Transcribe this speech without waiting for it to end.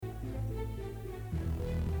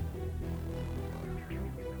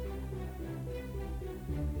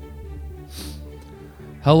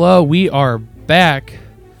Hello, we are back.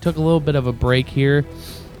 Took a little bit of a break here.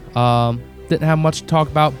 Didn't have much to talk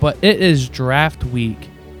about, but it is draft week.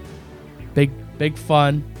 Big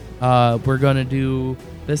fun. We're gonna do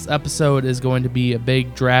this episode is going to be a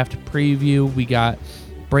big draft preview. We got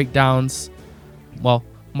breakdowns. Well,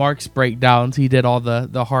 Mark's breakdowns. He did all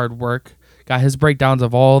the hard work. Got his breakdowns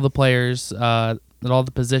of all the players, and all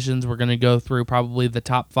the positions. We're gonna go through probably the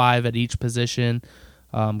top 5 at each position.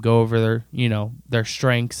 Go over their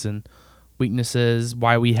strengths and weaknesses,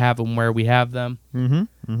 why we have them where we have them.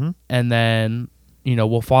 And then,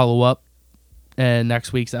 we'll follow up in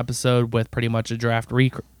next week's episode with pretty much a draft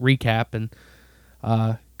recap and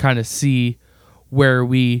kind of see where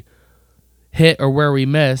we hit or where we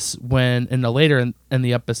miss when later in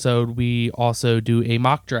the episode we also do a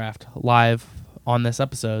mock draft live on this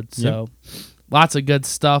episode. So lots of good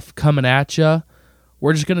stuff coming at you.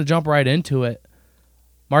 We're just going to jump right into it.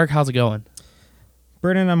 Mark, how's it going?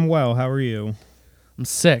 Brennan, I'm well. How are you? I'm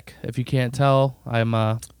sick. If you can't tell,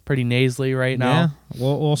 I'm pretty nasally right now. Yeah, a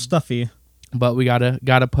little stuffy. But we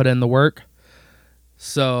gotta put in the work.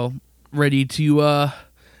 So ready to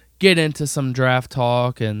get into some draft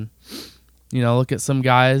talk and look at some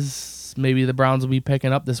guys. Maybe the Browns will be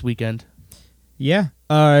picking up this weekend. Yeah.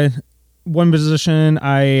 One position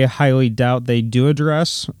I highly doubt they do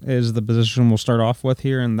address is the position we'll start off with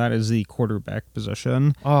here, and that is the quarterback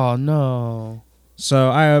position. Oh no.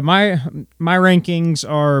 So my rankings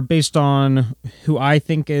are based on who I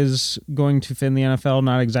think is going to fit in the NFL,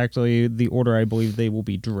 not exactly the order I believe they will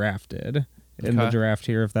be drafted in the draft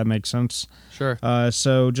here, if that makes sense. Sure.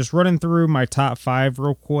 So just running through my top 5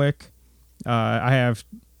 real quick. I have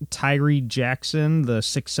Tyree Jackson, the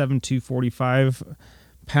 6'7",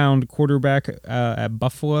 245-pound quarterback at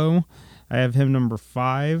Buffalo. I have him number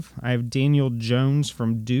 5. I have Daniel Jones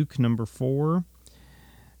from Duke, number 4.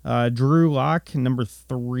 Drew Lock, number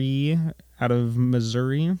 3, out of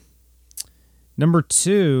Missouri. Number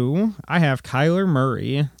 2, I have Kyler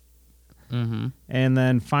Murray. And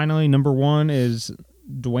then finally, number 1 is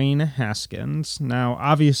Dwayne Haskins. Now,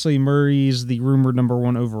 obviously, Murray's the rumored number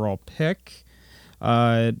 1 overall pick.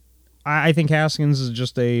 I think Haskins is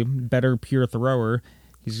just a better pure thrower.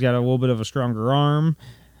 He's got a little bit of a stronger arm.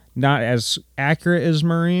 Not as accurate as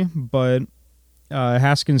Murray, but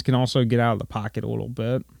Haskins can also get out of the pocket a little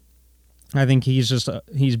bit. I think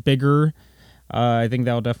he's bigger. I think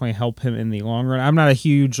that'll definitely help him in the long run. I'm not a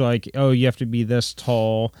huge you have to be this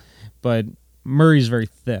tall, but Murray's very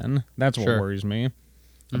thin. That's what worries me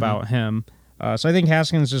about him. So I think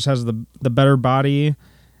Haskins just has the better body,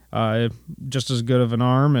 just as good of an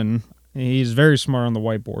arm, and he's very smart on the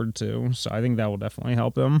whiteboard too. So I think that will definitely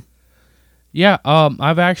help him. Yeah,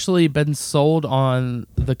 I've actually been sold on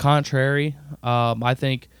the contrary. I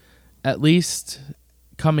think at least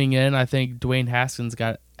coming in, I think Dwayne Haskins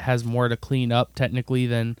has more to clean up technically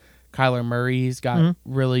than Kyler Murray. He's got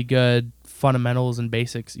really good fundamentals and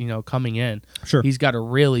basics, coming in. Sure. He's got a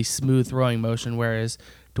really smooth throwing motion, whereas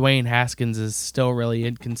Dwayne Haskins is still really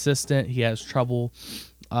inconsistent. He has trouble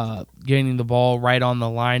getting the ball right on the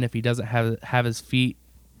line if he doesn't have his feet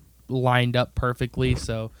lined up perfectly.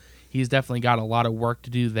 So he's definitely got a lot of work to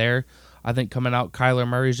do there. I think coming out, Kyler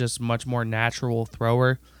Murray's just a much more natural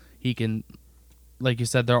thrower. He can, like you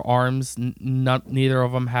said, their arms, neither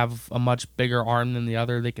of them have a much bigger arm than the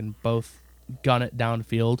other. They can both gun it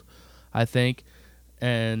downfield, I think.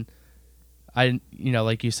 And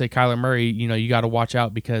like you say, Kyler Murray, you got to watch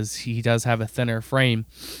out because he does have a thinner frame.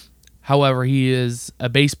 However, he is a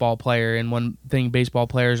baseball player, and one thing baseball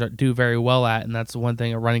players do very well at, and that's the one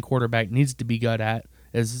thing a running quarterback needs to be good at,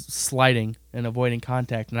 is sliding and avoiding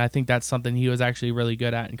contact. And I think that's something he was actually really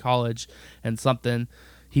good at in college, and something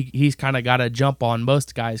he's kind of got a jump on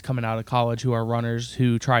most guys coming out of college who are runners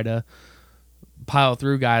who try to pile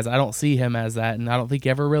through guys. I don't see him as that, and I don't think he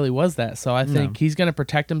ever really was that. So I think he's going to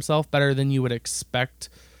protect himself better than you would expect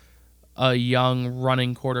a young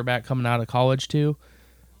running quarterback coming out of college to.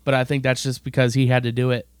 But I think that's just because he had to do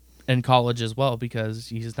it in college as well, because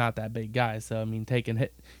he's not that big guy. So, I mean,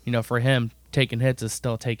 for him, taking hits is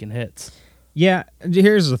still taking hits. Yeah,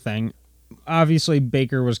 here's the thing. Obviously,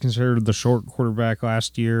 Baker was considered the short quarterback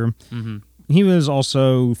last year. He was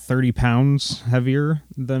also 30 pounds heavier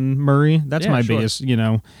than Murray. That's my biggest,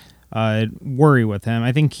 worry with him.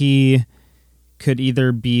 I think he could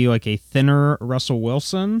either be like a thinner Russell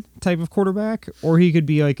Wilson type of quarterback, or he could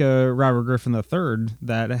be like a Robert Griffin III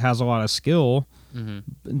that has a lot of skill,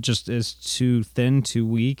 just is too thin, too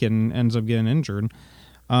weak, and ends up getting injured.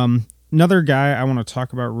 Another guy I want to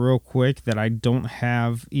talk about real quick that I don't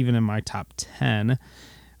have even in my top 10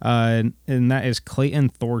 and that is Clayton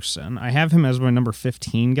Thorson. I have him as my number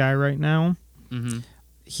 15 guy right now. Mm-hmm.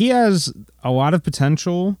 he has a lot of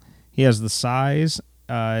potential. He has the size,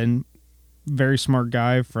 and very smart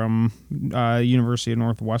guy from University of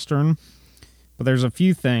Northwestern. But there's a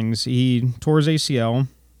few things. He tore his ACL.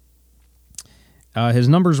 His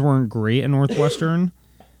numbers weren't great at Northwestern,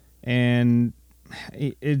 and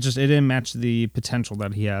it didn't match the potential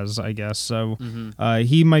that he has, I guess. So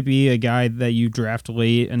he might be a guy that you draft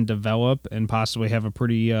late and develop and possibly have a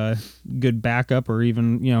pretty good backup or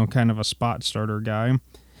even, kind of a spot starter guy.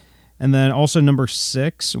 And then also number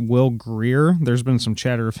 6, Will Grier. There's been some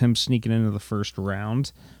chatter of him sneaking into the first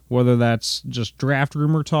round. Whether that's just draft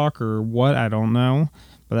rumor talk or what, I don't know.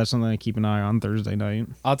 But that's something to keep an eye on Thursday night.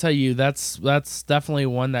 I'll tell you, that's definitely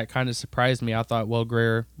one that kind of surprised me. I thought Will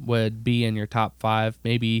Grier would be in your top 5,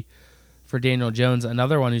 maybe for Daniel Jones.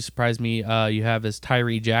 Another one who surprised me you have is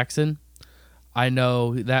Tyree Jackson. I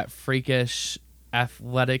know that freakish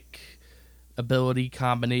athletic ability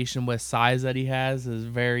combination with size that he has is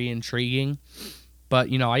very intriguing. But,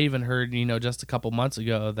 I even heard, just a couple months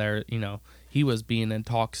ago there, he was being in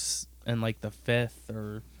talks in like the 5th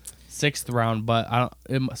or 6th round, but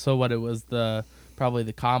it was probably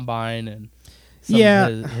the combine and some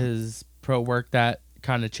of his pro work that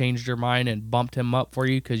kind of changed your mind and bumped him up for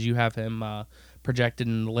you because you have him projected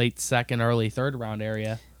in the late 2nd, early 3rd round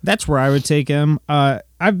area. That's where I would take him.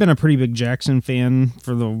 I've been a pretty big Jackson fan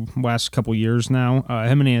for the last couple years now.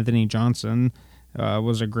 Him and Anthony Johnson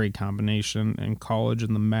was a great combination in college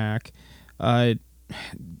and the MAC.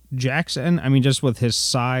 Jackson, just with his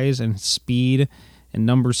size and speed and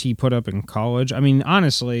numbers he put up in college,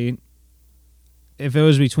 honestly, if it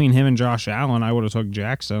was between him and Josh Allen, I would have took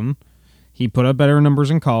Jackson. He put up better numbers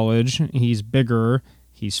in college. He's bigger.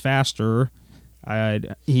 He's faster.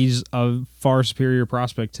 He's a far superior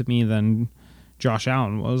prospect to me than Josh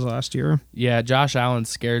Allen was last year. Yeah, Josh Allen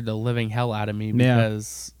scared the living hell out of me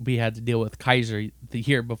because we had to deal with Kaiser the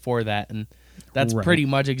year before that, and that's pretty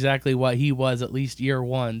much exactly what he was at least year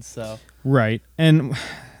 1. So right, and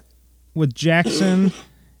with Jackson,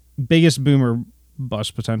 biggest boomer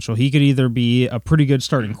bust potential. He could either be a pretty good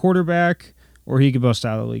starting quarterback or he could bust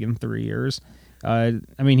out of the league in 3 years.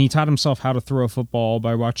 He taught himself how to throw a football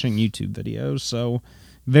by watching YouTube videos, so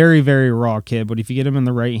very, very raw kid. But if you get him in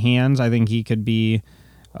the right hands, I think he could be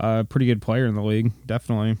a pretty good player in the league,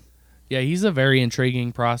 definitely. Yeah, he's a very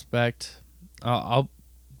intriguing prospect. I'll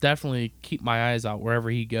definitely keep my eyes out wherever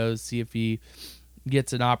he goes, see if he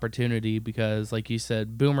gets an opportunity because, like you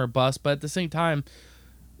said, boomer bust. But at the same time,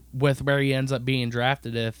 with where he ends up being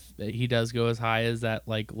drafted, if he does go as high as that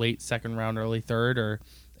like late 2nd round, early 3rd, or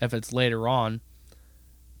if it's later on,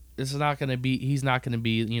 he's not going to be,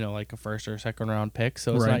 like a 1st or 2nd round pick.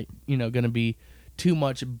 So it's not, going to be too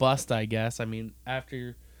much bust, I guess.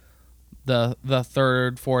 After the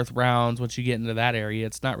 3rd, 4th rounds, once you get into that area,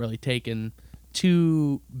 it's not really taking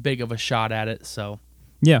too big of a shot at it. So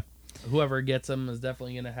yeah, whoever gets him is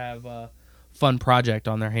definitely going to have a fun project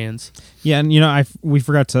on their hands. Yeah, and we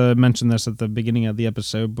forgot to mention this at the beginning of the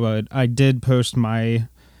episode, but I did post my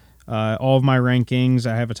all of my rankings.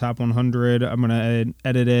 I have a top 100. I'm gonna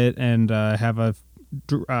edit it and have a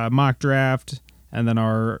mock draft, and then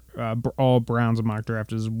our all Browns mock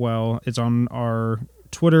draft as well. It's on our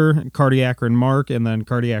Twitter, Cardiacron Mark, and then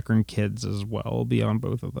Cardiacron Kids as well. Will be on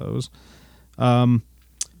both of those.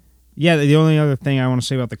 Yeah, the only other thing I want to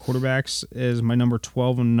say about the quarterbacks is my number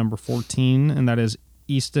 12 and number 14, and that is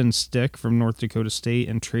Easton Stick from North Dakota State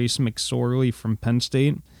and Trace McSorley from Penn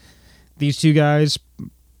State. These two guys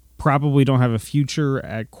probably don't have a future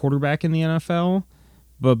at quarterback in the NFL,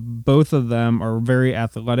 but both of them are very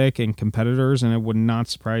athletic and competitors, and it would not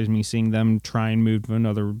surprise me seeing them try and move to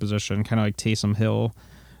another position, kind of like Taysom Hill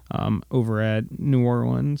over at New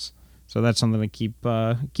Orleans. So that's something to keep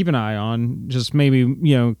an eye on, just maybe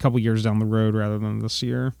a couple years down the road rather than this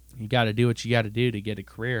year. You got to do what you got to do to get a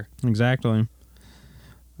career. Exactly.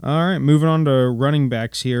 All right, moving on to running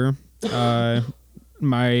backs here.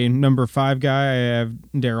 My number 5 guy, I have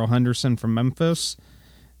Darrell Henderson from Memphis.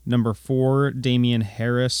 Number 4, Damian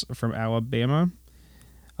Harris from Alabama.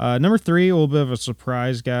 Number 3, a little bit of a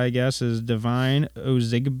surprise guy, I guess, is Devine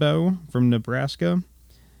Ozigbo from Nebraska.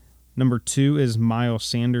 Number 2 is Miles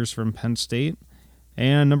Sanders from Penn State.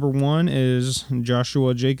 And number 1 is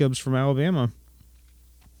Joshua Jacobs from Alabama.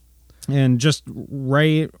 And just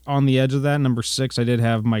right on the edge of that, number 6, I did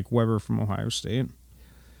have Mike Weber from Ohio State.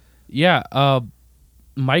 Yeah,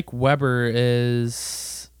 Mike Weber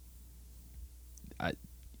is...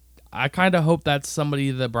 I kind of hope that's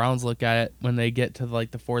somebody the Browns look at when they get to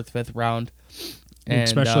like the 4th, 5th round. And,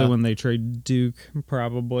 especially when they trade Duke,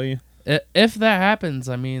 probably. If that happens,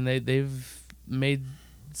 they've made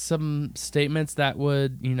some statements that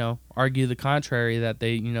would, argue the contrary, that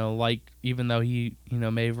they, like, even though he,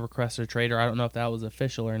 may have requested a trade, or I don't know if that was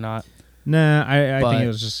official or not. Nah, I think it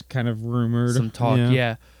was just kind of rumored. Some talk,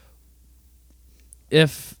 yeah.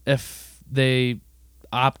 If they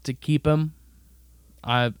opt to keep him,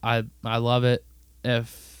 I love it.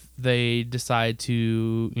 If they decide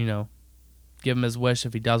to, give him his wish,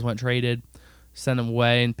 if he does want traded, send him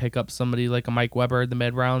away and pick up somebody like a Mike Weber in the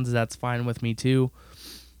mid rounds, that's fine with me too.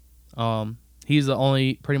 He's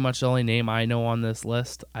pretty much the only name I know on this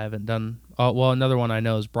list. I haven't done. Another one I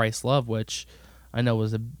know is Bryce Love, which I know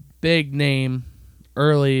was a big name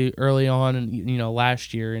early on, and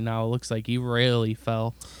last year, and now it looks like he really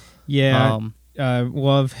fell. Yeah,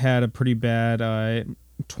 Love had a pretty bad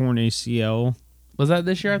torn ACL. Was that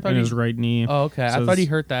this year? I thought in his right knee. Oh, okay. So I thought he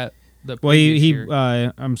hurt that.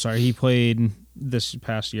 I'm sorry. He played this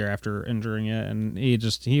past year after injuring it, and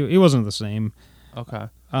he wasn't the same. Okay.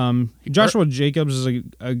 Joshua Jacobs is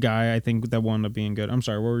a guy I think that wound up being good. I'm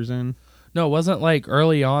sorry, what were you saying? No, it wasn't like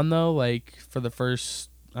early on though. Like for the first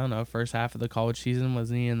half of the college season,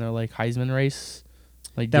 wasn't he in the like Heisman race?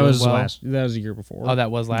 Like that was the year before. Oh,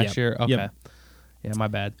 that was last year. Okay. Yep. Yeah, my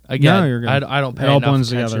bad. Again, no, you're good. I don't pay it all enough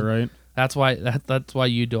blends attention. together, right? That's why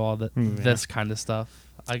you do all this kind of stuff.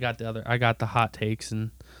 I got the hot takes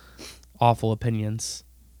and awful opinions.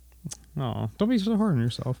 Oh, don't be so hard on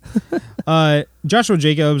yourself. Joshua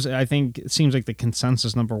Jacobs, I think, seems like the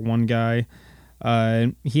consensus number one guy.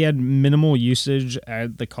 He had minimal usage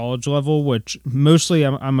at the college level, which mostly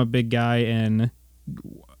I'm a big guy, and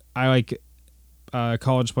I like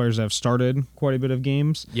college players that have started quite a bit of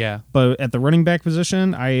games. Yeah. But at the running back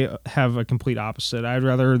position, I have a complete opposite. I'd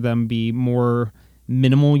rather them be more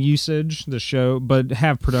minimal usage, but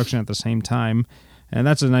have production at the same time. And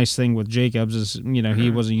that's a nice thing with Jacobs is,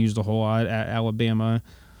 he wasn't used a whole lot at Alabama.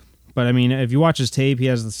 But, I mean, if you watch his tape, he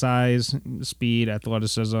has the size, speed,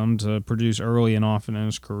 athleticism to produce early and often in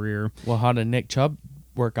his career. Well, how did Nick Chubb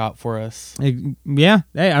work out for us? Yeah.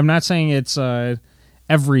 Hey, I'm not saying it's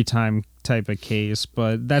every time type of case,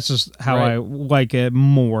 but that's just how I like it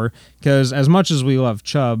more. Because as much as we love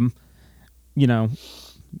Chubb,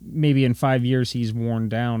 maybe in 5 years he's worn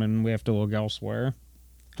down and we have to look elsewhere.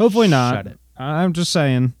 Hopefully not. Shut it. I'm just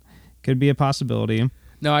saying, could be a possibility.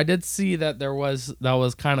 No, I did see that that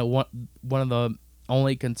was kind of one of the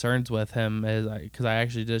only concerns with him is because I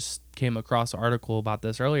actually just came across an article about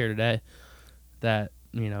this earlier today that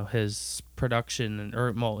his production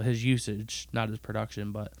his usage, not his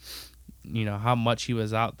production, but how much he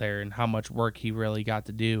was out there and how much work he really got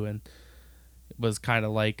to do, and it was kind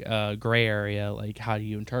of like a gray area. Like, how do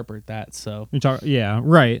you interpret that? So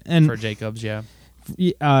right. And for Jacobs, yeah.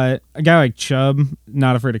 A guy like Chubb,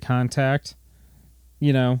 not afraid of contact,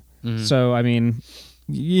 Mm-hmm. So I mean,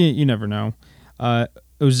 you never know.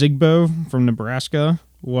 Ozigbo from Nebraska,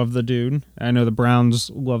 love the dude. I know the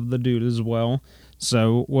Browns love the dude as well,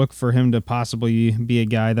 so look for him to possibly be a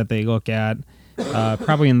guy that they look at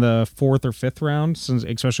probably in the 4th or 5th round,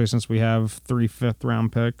 especially since we have 3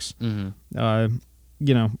 5th-round picks. Mm-hmm.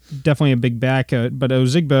 Definitely a big back, but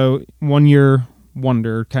Ozigbo, 1 year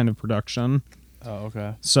wonder kind of production. Oh,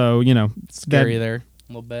 okay. So, scary there a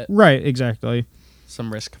little bit. Right, exactly.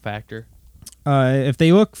 Some risk factor. If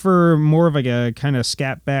they look for more of like a kind of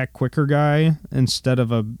scat back, quicker guy instead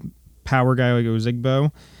of a power guy like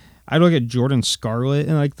Ozigbo, I'd look at Jordan Scarlett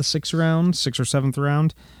in like the 6th or 7th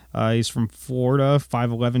round. He's from Florida,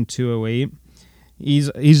 5'11", 208.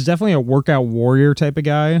 He's definitely a workout warrior type of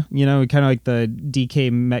guy. Kind of like the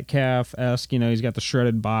DK Metcalf-esque. He's got the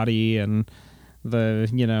shredded body and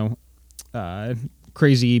the,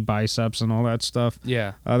 crazy biceps and all that stuff.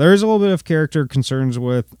 Yeah. There is a little bit of character concerns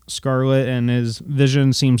with Scarlett, and his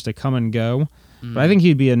vision seems to come and go. Mm. But I think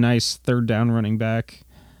he'd be a nice 3rd down running back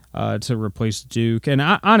to replace Duke. And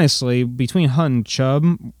honestly, between Hunt and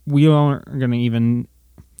Chubb, we aren't going to even...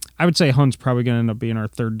 I would say Hunt's probably going to end up being our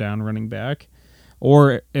 3rd down running back.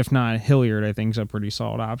 Or if not, Hilliard, I think, is a pretty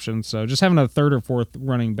solid option. So just having a 3rd or 4th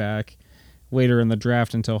running back later in the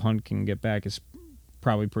draft until Hunt can get back is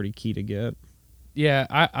probably pretty key to get. Yeah,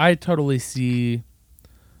 I totally see.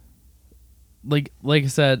 Like I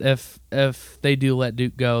said, if they do let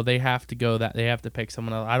Duke go, they have to pick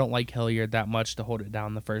someone else. I don't like Hilliard that much to hold it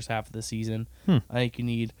down the first half of the season. I think you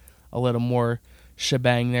need a little more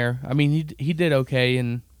shebang there. I mean, he did okay,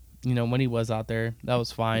 and when he was out there, that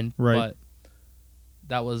was fine. Right. But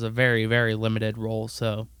that was a very, very limited role.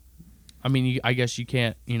 So, I mean, I guess you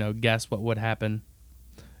can't guess what would happen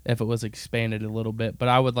if it was expanded a little bit. But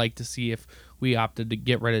I would like to see if we opted to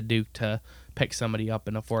get rid of Duke to pick somebody up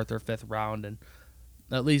in a 4th or 5th round and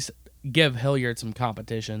at least give Hilliard some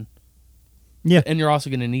competition. Yeah. And you're also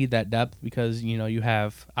going to need that depth because, you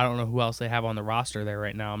have, I don't know who else they have on the roster there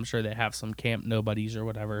right now. I'm sure they have some camp nobodies or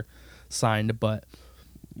whatever signed, but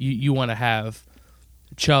you want to have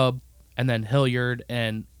Chubb and then Hilliard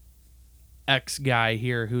and X guy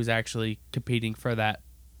here who's actually competing for that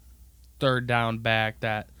third down back,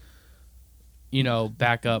 that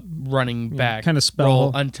backup running back kind of spell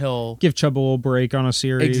role until give Chubb a little break on a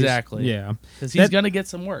series. Exactly. Yeah, because he's going to get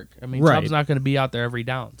some work. I mean, right. Chubb's not going to be out there every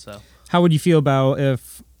down. So, how would you feel about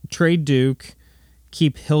if trade Duke,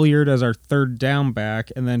 keep Hilliard as our third down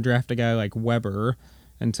back, and then draft a guy like Weber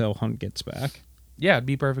until Hunt gets back? Yeah, I'd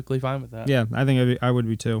be perfectly fine with that. Yeah, I think I would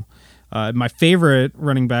be too. My favorite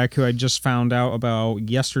running back, who I just found out about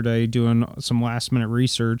yesterday doing some last-minute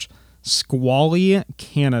research, Squally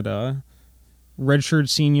Canada, redshirt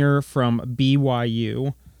senior from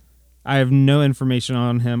BYU. I have no information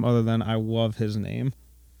on him other than I love his name.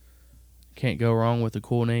 Can't go wrong with a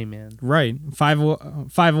cool name, man. Right.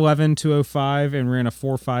 5'11", 205, and ran a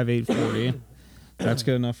 4.5 840. That's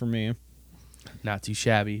good enough for me. Not too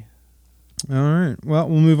shabby. All right. Well,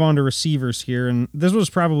 we'll move on to receivers here, and this was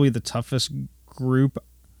probably the toughest group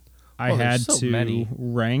I had so to many.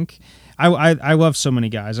 rank. I love so many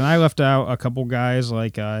guys, and I left out a couple guys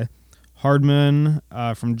like Hardman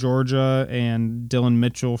from Georgia and Dylan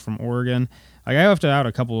Mitchell from Oregon. Like, I left out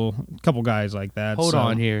a couple guys like that. Hold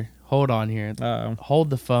on here. Uh-oh. Hold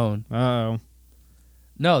the phone. Uh-oh.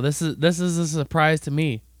 No, this is a surprise to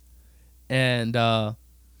me, and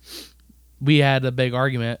we had a big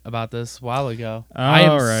argument about this a while ago.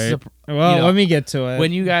 All right. Well, let me get to it.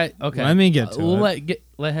 When you got okay, let me get to it.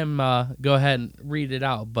 Let him go ahead and read it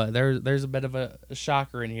out. But there's a bit of a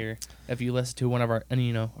shocker in here if you listen to one of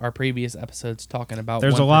our previous episodes talking about.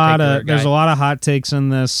 There's a lot of hot takes in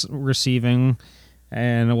this receiving,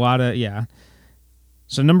 and a lot of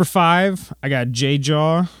So number 5, I got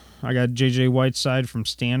J-Jaw. I got J.J. Whiteside from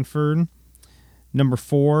Stanford. Number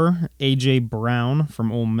 4, A.J. Brown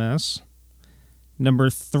from Ole Miss.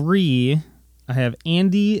 Number 3, I have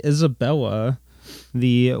Andy Isabella,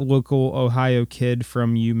 the local Ohio kid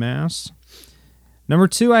from UMass. Number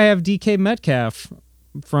 2, I have DK Metcalf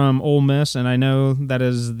from Ole Miss, and I know that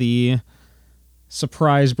is the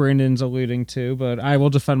surprise Brandon's alluding to, but I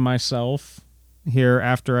will defend myself here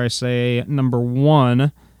after I say number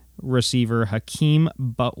 1 receiver, Hakeem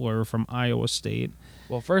Butler from Iowa State.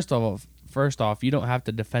 Well, first off, you don't have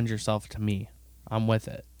to defend yourself to me. I'm with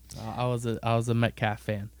it. I was a Metcalf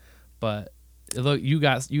fan, but look, you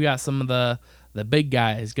got some of the big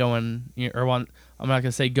guys going. I'm not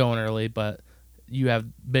gonna say going early, but you have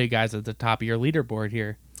big guys at the top of your leaderboard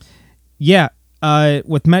here. Yeah,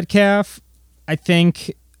 with Metcalf, I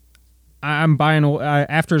think I'm buying.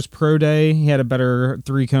 After his pro day, he had a better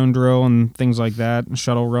 3-cone drill and things like that,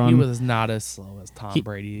 shuttle run. He was not as slow as Tom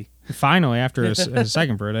Brady. Finally, after his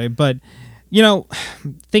second pro day, but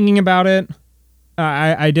thinking about it.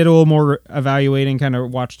 I did a little more evaluating, kind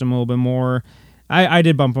of watched him a little bit more. I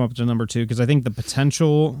did bump him up to number 2 because I think the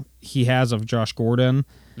potential he has of Josh Gordon,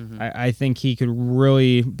 I think he could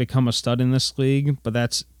really become a stud in this league, but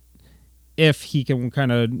that's if he can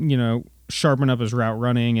kind of, sharpen up his route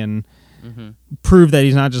running and prove that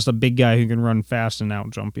he's not just a big guy who can run fast and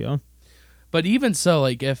out jump you. But even so,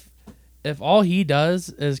 like if all he does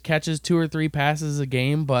is catches 2 or 3 passes a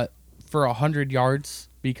game, but for 100 yards,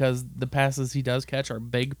 because the passes he does catch are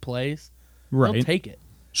big plays, right? He'll take it.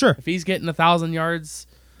 Sure. If he's getting 1,000 yards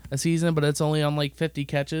a season, but it's only on like 50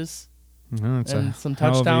 catches and some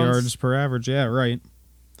touchdowns, yards per average. Yeah, right.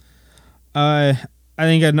 I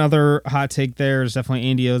think another hot take there is definitely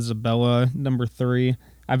Andy Isabella, number 3.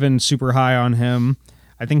 I've been super high on him.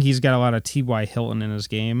 I think he's got a lot of T.Y. Hilton in his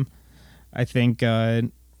game. I think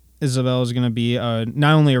Isabella is going to be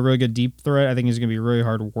not only a really good deep threat, I think he's going to be a really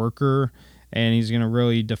hard worker, and he's going to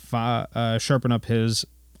really sharpen up his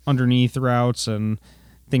underneath routes and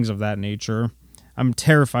things of that nature. I'm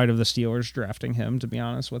terrified of the Steelers drafting him, to be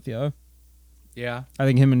honest with you. Yeah. I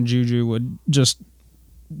think him and Juju would just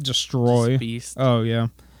destroy. Just beast. Oh, yeah.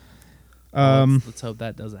 Let's hope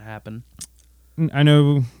that doesn't happen. I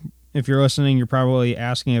know if you're listening, you're probably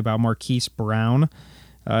asking about Marquise Brown.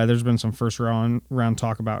 There's been some first round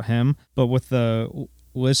talk about him, but with the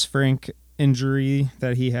Lisfranc injury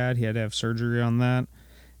that he had to have surgery on that,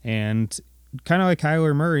 and kind of like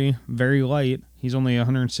Kyler Murray, very light. He's only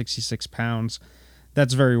 166 pounds.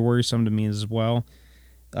 That's very worrisome to me as well.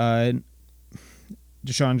 Deshaun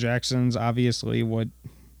Jackson's obviously what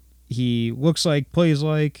he looks like, plays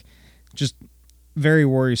like, just very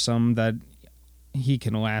worrisome that he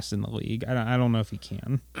can last in the league. I don't know if he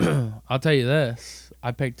can. I'll tell you this.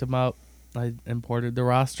 I picked him up I imported the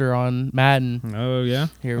roster on Madden. Oh, yeah?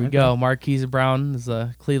 Here we go. Marquise Brown is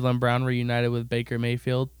a Cleveland Brown reunited with Baker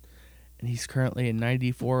Mayfield, and he's currently a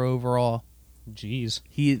 94 overall. Jeez.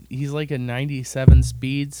 He's like a 97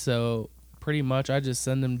 speed, so pretty much I just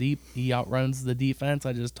send him deep. He outruns the defense.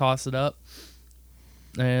 I just toss it up.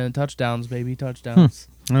 And touchdowns, baby, touchdowns.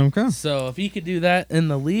 Okay. So if he could do that in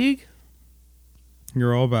the league,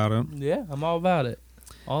 You're all about it. yeah, I'm all about it.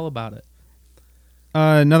 All about it.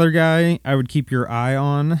 Another guy I would keep your eye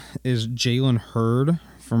on is Jalen Hurd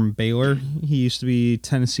from Baylor. He used to be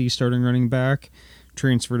Tennessee starting running back,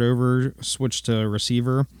 transferred over, switched to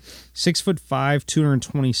receiver. 6'5",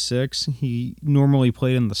 226. He normally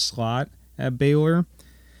played in the slot at Baylor.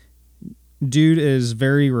 Dude is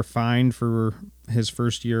very refined for his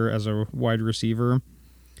first year as a wide receiver.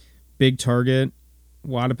 Big target, a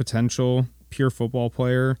lot of potential, pure football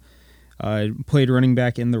player. Played running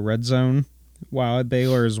back in the red zone while at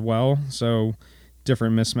Baylor as well. So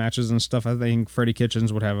different mismatches and stuff. I think Freddie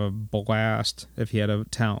Kitchens would have a blast if he had a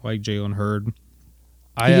talent like Jalen Hurd.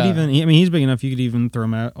 He's big enough you could even throw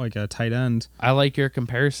him at like a tight end. I like your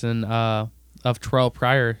comparison of Terrell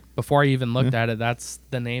Pryor. Before I even looked at it, that's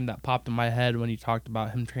the name that popped in my head when you talked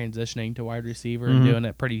about him transitioning to wide receiver and doing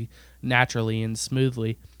it pretty naturally and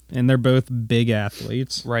smoothly. And they're both big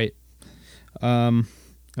athletes. Right.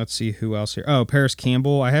 Let's see who else here. Oh, Paris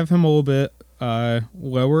Campbell. I have him a little bit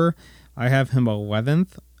lower. I have him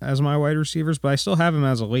 11th as my wide receivers, but I still have him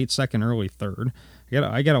as a late second, early third.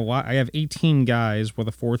 I got a lot. I have 18 guys with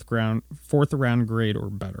a fourth round grade or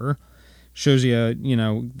better. Shows you,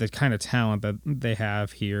 the kind of talent that they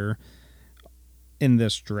have here in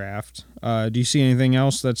this draft. Do you see anything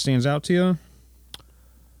else that stands out to you?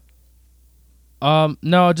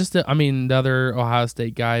 No, just the other Ohio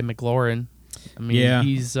State guy, McLaurin.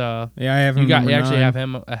 He's I have him. You actually have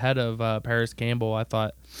him ahead of Paris Campbell. I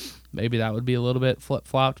thought maybe that would be a little bit flip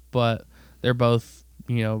flopped, but they're both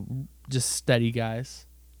just steady guys.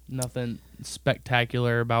 Nothing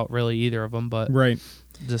spectacular about really either of them, but right,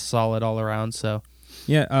 just solid all around. So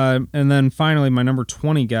yeah, and then finally, my number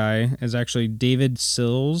 20 guy is actually David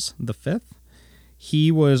Sills, the fifth.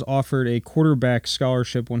 He was offered a quarterback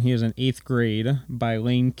scholarship when he was in 8th grade by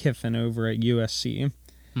Lane Kiffin over at USC.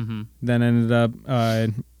 Mm-hmm. Then ended up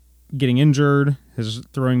getting injured. His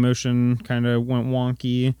throwing motion kind of went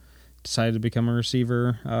wonky. Decided to become a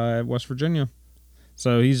receiver at West Virginia.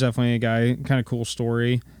 So he's definitely a guy, kind of cool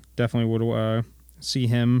story. Definitely would see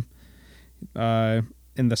him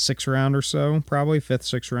in the 6th round or so, probably 5th,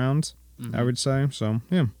 6th round, I would say. So,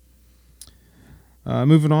 yeah.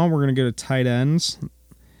 Moving on, we're going to go to tight ends.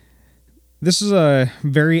 This is a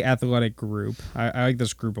very athletic group. I like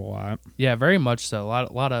this group a lot. Yeah, very much so.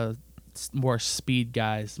 A lot of more speed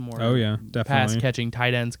guys, more definitely pass-catching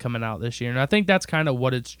tight ends coming out this year. And I think that's kind of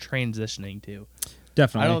what it's transitioning to.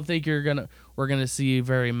 Definitely. I don't think we're gonna see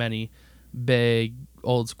very many big,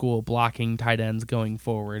 old-school blocking tight ends going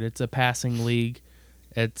forward. It's a passing league.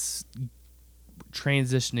 It's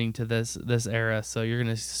transitioning to this era, so you're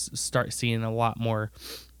going to start seeing a lot more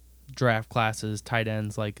draft classes, tight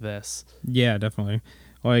ends like this. Yeah, definitely.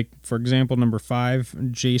 Like, for example, number 5,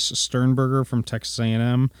 Jace Sternberger from Texas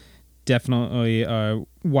A&M. Definitely a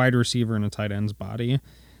wide receiver in a tight end's body.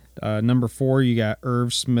 Number 4, you got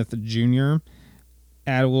Irv Smith Jr.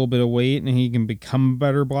 Add a little bit of weight, and he can become a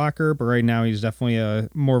better blocker, but right now he's definitely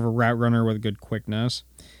more of a route runner with good quickness.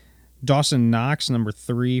 Dawson Knox, number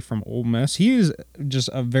 3 from Ole Miss. He is just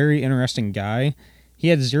a very interesting guy. He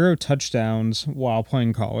had 0 touchdowns while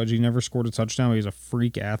playing college. He never scored a touchdown, but he's a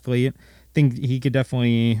freak athlete. I think he could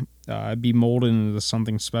definitely be molded into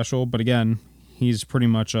something special. But again, he's pretty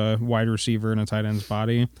much a wide receiver in a tight end's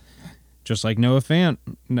body. Just like Noah Fant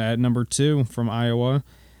at number 2 from Iowa.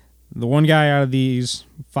 The one guy out of these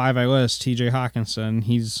 5 I list, TJ Hawkinson,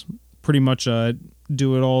 he's pretty much a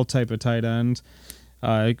do-it-all type of tight end.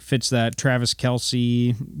 Fits that Travis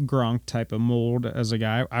Kelce, Gronk type of mold as a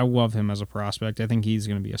guy. I love him as a prospect. I think he's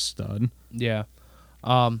going to be a stud. Yeah.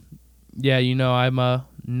 I'm a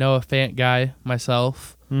Noah Fant guy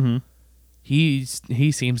myself. Mm-hmm. He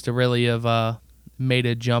seems to really have made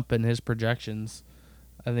a jump in his projections.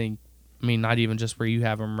 Not even just where you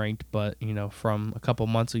have him ranked, but, from a couple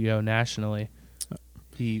months ago nationally.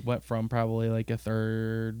 He went from probably like a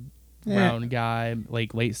third round guy,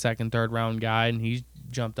 like late second, third round guy, and he's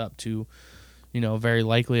jumped up to, very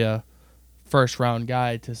likely a first round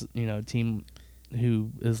guy to, team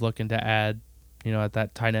who is looking to add, at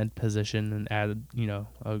that tight end position and add,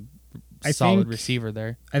 a solid receiver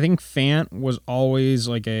there. I think Fant was always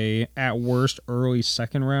like at worst, early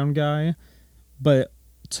second round guy, but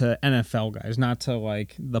to NFL guys, not to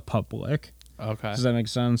like the public. Okay. Does that make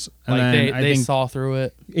sense? And Like then they saw through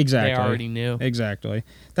it. exactly. They already knew. Exactly.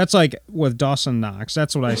 That's like with Dawson Knox.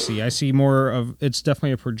 That's what I see. I see more of it's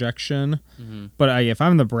definitely a projection. Mm-hmm. But if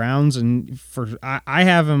I'm the Browns and I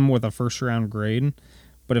have him with a first round grade,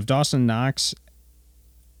 but if Dawson Knox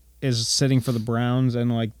is sitting for the Browns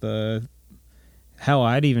and like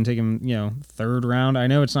I'd even take him, third round. I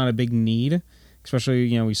know it's not a big need,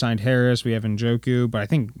 especially, we signed Harris, we have Njoku, but I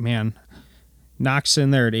think, man, Knox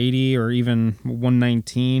in there at 80 or even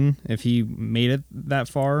 119, if he made it that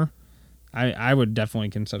far, I would definitely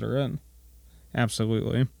consider it.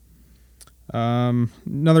 Absolutely.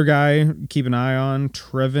 Another guy, keep an eye on,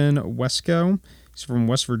 Trevin Wesco. He's from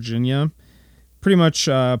West Virginia. Pretty much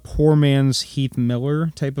poor man's Heath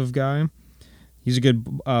Miller type of guy. He's a good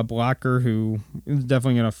blocker who is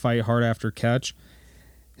definitely going to fight hard after catch.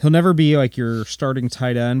 He'll never be like your starting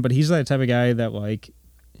tight end, but he's that type of guy that like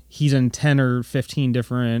he's in 10 or 15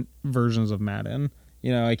 different versions of Madden.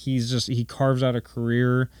 Like he carves out a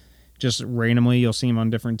career just randomly. You'll see him on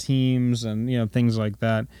different teams and, things like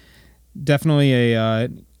that. Definitely a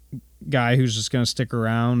guy who's just going to stick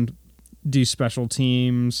around, do special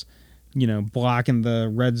teams, block in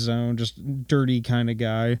the red zone, just dirty kind of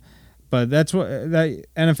guy. But that's what that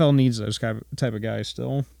NFL needs, those type of guys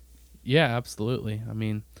still. Yeah, absolutely. I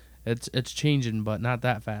mean, it's changing, but not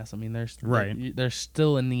that fast. I mean, there's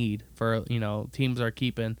still a need for teams are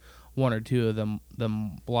keeping one or two of them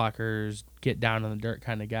blockers, get down in the dirt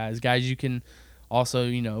kind of guys. Guys you can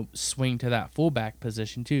also swing to that fullback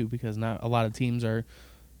position too, because not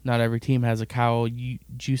every team has a Kyle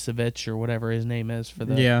Juszczyk or whatever his name is for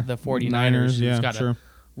the 49ers. Who's got a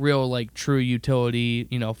real like true utility,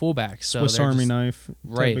 fullbacks. So Swiss Army knife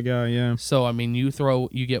type of guy, yeah. So I mean, you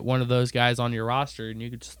get one of those guys on your roster, and you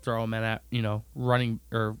could just throw him in at running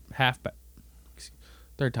or halfback.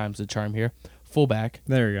 Third time's the charm here, fullback.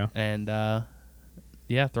 There you go. And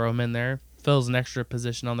throw him in there. Fills an extra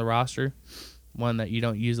position on the roster, one that you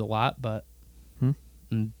don't use a lot, but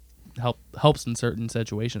helps in certain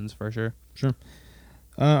situations for sure. Sure.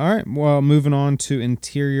 All right. Well, moving on to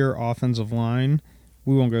interior offensive line.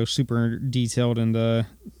 We won't go super detailed into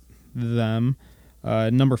them.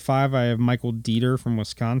 Number 5, I have Michael Dieter from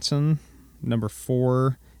Wisconsin. Number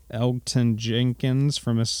 4, Elgton Jenkins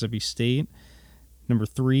from Mississippi State. Number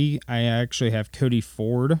 3, I actually have Cody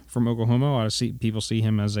Ford from Oklahoma. A lot of people see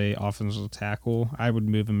him as a offensive tackle. I would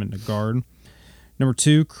move him into guard. Number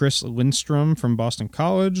 2, Chris Lindstrom from Boston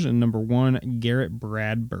College. And number 1, Garrett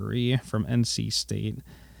Bradbury from NC State.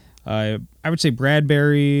 I would say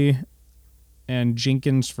Bradbury and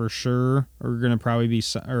Jenkins for sure are going to probably be,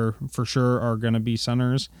 or for sure are going to be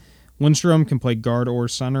centers. Lindstrom can play guard or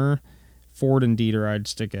center. Ford and Dieter, I'd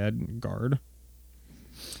stick at guard.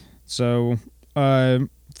 So,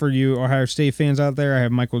 for you Ohio State fans out there, I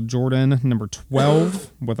have Michael Jordan, number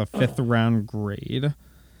 12, with a 5th round grade.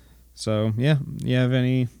 So, yeah, you have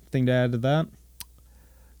anything to add to that?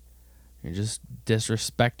 You're just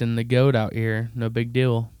disrespecting the GOAT out here. No big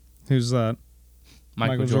deal. Who's that?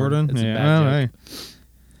 Michael Jordan. It's a bad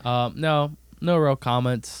joke. No real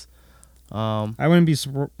comments. I wouldn't be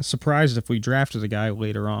surprised if we drafted a guy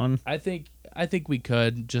later on. I think we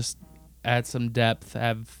could just add some depth,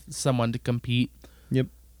 have someone to compete. Yep.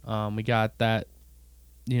 We got that,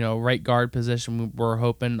 right guard position. We're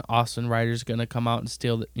hoping Austin Ryder's going to come out and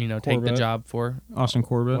steal the, take the job for Austin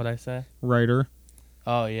Corbett. What'd I say? Ryder.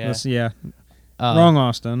 Oh yeah. Wrong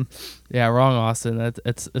Austin. Yeah, wrong Austin.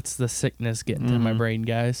 It's the sickness getting to my brain,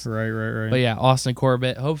 guys. Right. But yeah, Austin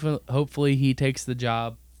Corbett. Hopefully he takes the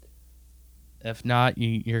job. If not,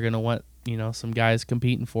 you're gonna want some guys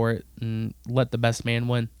competing for it and let the best man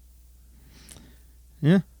win.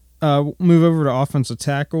 Yeah. Move over to offensive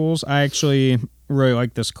tackles. I actually really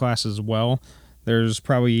like this class as well. There's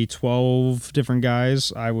probably 12 different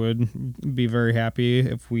guys I would be very happy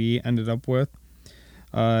if we ended up with.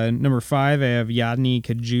 Number 5, I have Yadni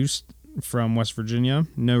Kajust from West Virginia.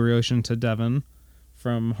 No relation to Devin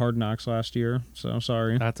from Hard Knocks last year, so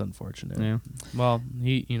sorry. That's unfortunate. Yeah. Well,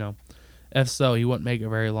 he, if so, he wouldn't make it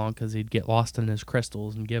very long because he'd get lost in his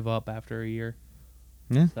crystals and give up after a year.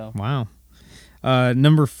 Yeah. So. Wow.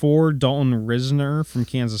 Number 4, Dalton Risner from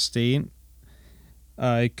Kansas State.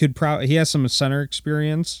 He has some center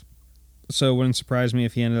experience, so it wouldn't surprise me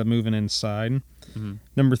if he ended up moving inside. Mm-hmm.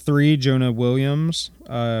 Number 3, Jonah Williams,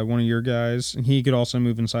 one of your guys. He could also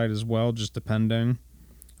move inside as well, just depending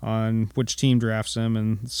on which team drafts him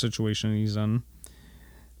and the situation he's in.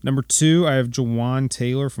 Number 2, I have Jawan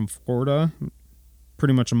Taylor from Florida,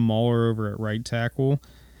 pretty much a mauler over at right tackle.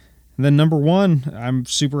 And then number 1, I'm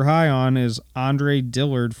super high on, is Andre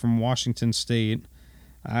Dillard from Washington State.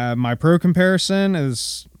 My pro comparison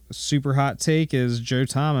is super hot take is Joe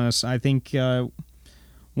Thomas. I think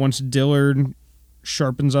once Dillard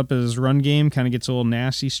sharpens up his run game, kind of gets a little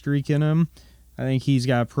nasty streak in him, I think he's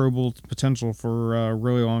got Pro Bowl potential for a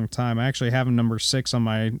really long time. I actually have him number 6 on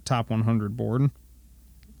my top 100 board.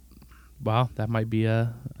 Wow, that might be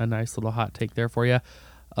a nice little hot take there for you.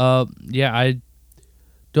 Yeah, I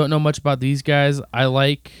don't know much about these guys.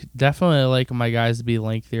 Definitely like my guys to be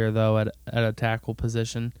lengthier though at a tackle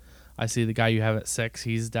position. I see the guy you have at 6.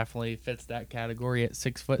 He's definitely fits that category at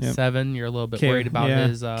 6'7". You're a little bit worried about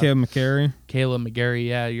his Caleb McGarry.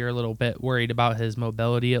 Yeah, you're a little bit worried about his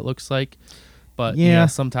mobility. It looks like, but yeah,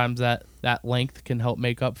 sometimes that length can help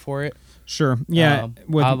make up for it. Sure. Yeah.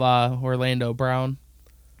 A la Orlando Brown.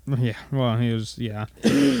 Yeah. Well, he was. Yeah.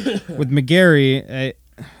 With McGarry,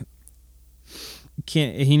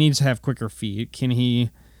 he needs to have quicker feet. Can he?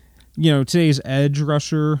 Today's edge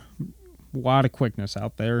rusher. A lot of quickness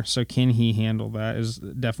out there, so can he handle that is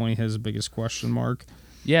definitely his biggest question mark.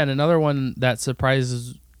 Yeah, and another one that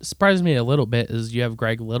surprised me a little bit is you have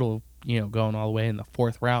Greg Little, going all the way in the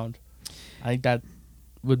 4th round. I think that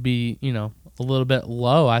would be, a little bit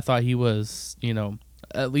low. I thought he was,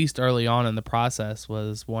 at least early on in the process,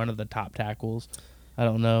 was one of the top tackles. I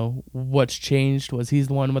don't know what's changed. Was he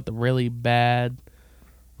the one with the really bad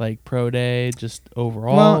pro day just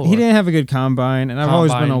overall? Well, he didn't have a good combine, and I've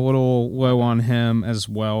always been a little low on him as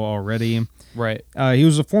well already. Right. He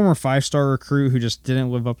was a former 5-star recruit who just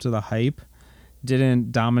didn't live up to the hype,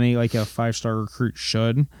 didn't dominate like a 5-star recruit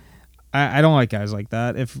should. I don't like guys like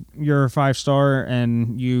that. If you're a 5-star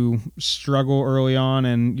and you struggle early on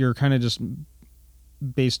and you're kind of just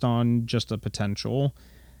based on just a potential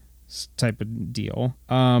type of deal.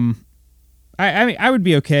 I mean, I would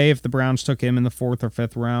be okay if the Browns took him in the 4th or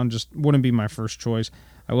 5th round. Just wouldn't be my first choice.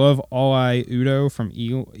 I love Olai Udo from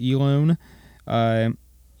Elon.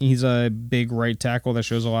 He's a big right tackle that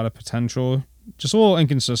shows a lot of potential. Just a little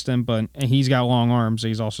inconsistent, but he's got long arms.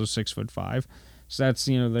 He's also 6'5". So that's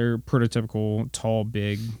their prototypical tall,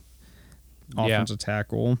 big offensive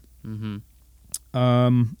tackle.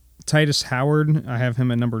 Mm-hmm. Titus Howard, I have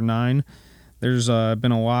him at number 9. There's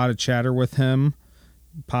been a lot of chatter with him.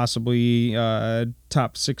 Possibly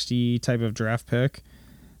top 60 type of draft pick.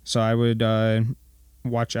 So I would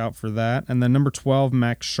watch out for that. And then number 12,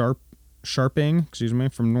 Max Sharping,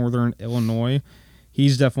 from Northern Illinois.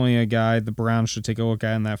 He's definitely a guy the Browns should take a look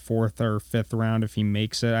at in that 4th or 5th round if he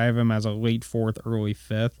makes it. I have him as a late 4th, early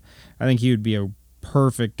 5th. I think he would be a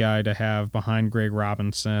perfect guy to have behind Greg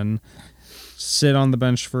Robinson. Sit on the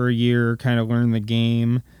bench for a year, kind of learn the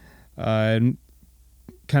game, kind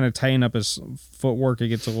of tighten up his footwork. It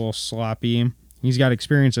gets a little sloppy. He's got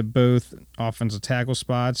experience at both offensive tackle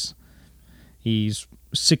spots. He's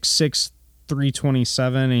 6'6",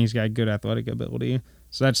 327, and he's got good athletic ability.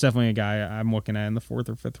 So that's definitely a guy I'm looking at in the 4th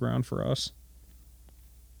or 5th round for us.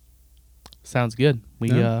 Sounds good.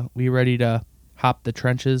 We ready to hop the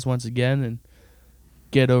trenches once again and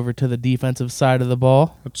get over to the defensive side of the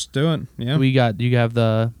ball. Let's do it. Yeah. You have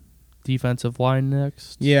the defensive line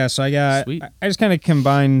next. Yeah, so I just kind of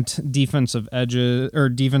combined defensive ends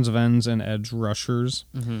and edge rushers.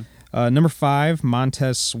 Mm-hmm. Number 5,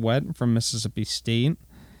 Montez Sweat from Mississippi State.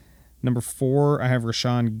 Number 4, I have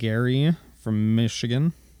Rashawn Gary from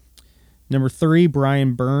Michigan. Number 3,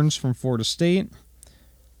 Brian Burns from Florida State.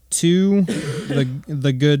 2,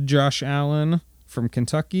 the good Josh Allen from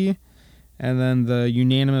Kentucky. And then the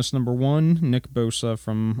unanimous number 1, Nick Bosa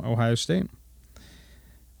from Ohio State.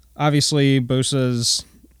 Obviously, Bosa's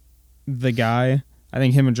the guy. I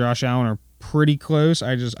think him and Josh Allen are pretty close.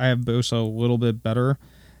 I have Bosa a little bit better.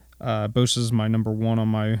 Bosa's my number 1 on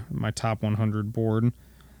my top 100 board.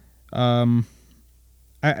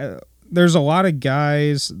 There's a lot of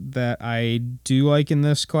guys that I do like in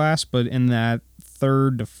this class, but in that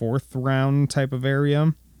 3rd to 4th round type of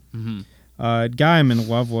area. Mm-hmm. A guy I'm in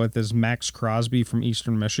love with is Max Crosby from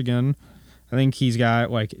Eastern Michigan. I think he's got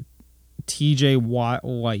TJ Watt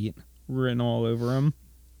light written all over him.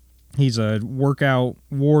 He's a workout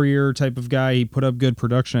warrior type of guy. He put up good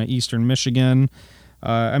production at Eastern Michigan.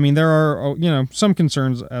 There are some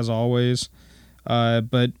concerns as always,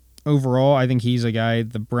 but overall, I think he's a guy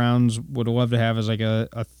the Browns would love to have as a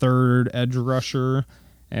 3rd edge rusher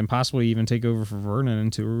and possibly even take over for Vernon in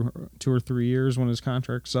 2 or 3 years when his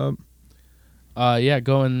contract's up.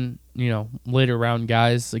 Going later round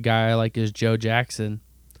guys. A guy I like is Joe Jackson.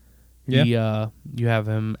 Yeah. You have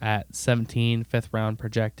him at 17, 5th round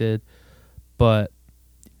projected, but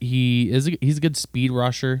he's a good speed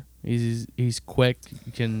rusher. He's quick.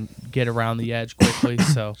 You can get around the edge quickly.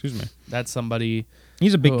 So excuse me. That's somebody.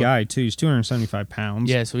 He's a big guy too. He's 275 pounds.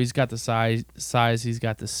 Yeah, so he's got the size. He's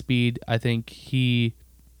got the speed. I think he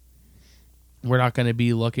we're not going to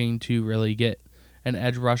be looking to really get an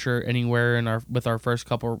edge rusher anywhere with our first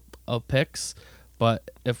couple of picks.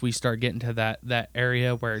 But if we start getting to that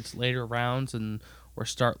area where it's later rounds and we're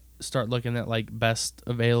start looking at like best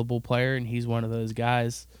available player, and he's one of those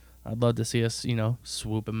guys, I'd love to see us,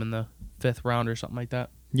 swoop him in the 5th round or something like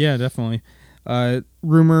that. Yeah, definitely.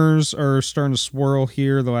 Rumors are starting to swirl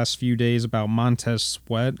here the last few days about Montez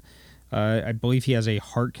Sweat. I believe he has a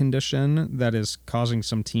heart condition that is causing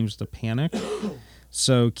some teams to panic.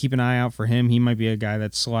 So keep an eye out for him. He might be a guy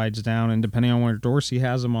that slides down, and depending on where Dorsey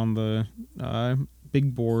has him on the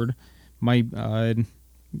big board, might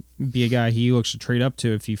be a guy he looks to trade up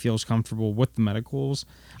to if he feels comfortable with the medicals.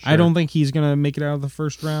 Sure. I don't think he's going to make it out of the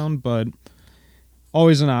first round, but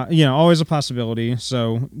always always a possibility.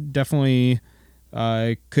 So definitely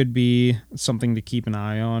could be something to keep an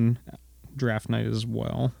eye on draft night as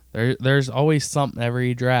well. There's always something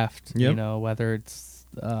every draft, yep. Whether it's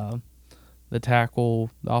the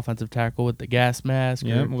tackle, the offensive tackle with the gas mask.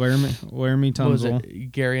 Yeah, Laramie Tunzel. Was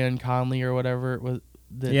it Gary and Conley or whatever it was?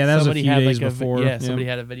 That was a few days before. Somebody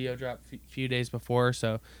had a video drop a few days before,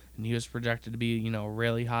 and he was projected to be,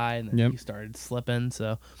 really high, and then he started slipping.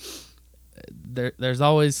 So there's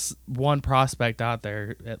always one prospect out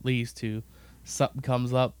there, at least, who something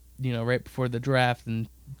comes up, right before the draft, and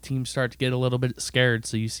teams start to get a little bit scared,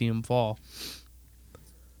 so you see him fall.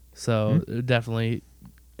 So definitely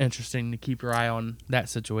interesting to keep your eye on that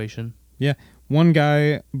situation. Yeah. One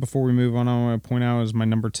guy, before we move on, I want to point out is my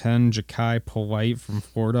number 10, Ja'Kai Polite from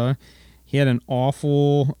Florida. He had an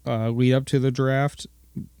awful lead up to the draft.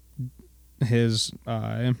 His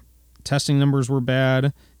testing numbers were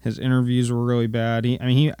bad. His interviews were really bad.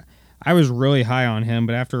 I was really high on him,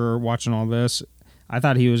 but after watching all this, I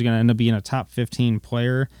thought he was going to end up being a top 15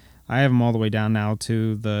 player. I have him all the way down now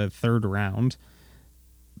to the 3rd round.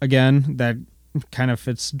 Again, that kind of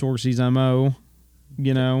fits Dorsey's MO,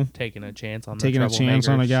 taking a chance on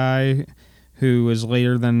a guy who is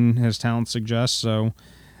later than his talent suggests. So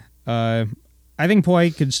I think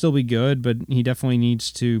Polite could still be good, but he definitely needs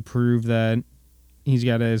to prove that he's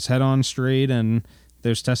got his head on straight, and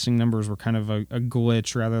those testing numbers were kind of a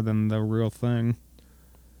glitch rather than the real thing.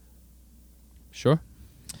 Sure.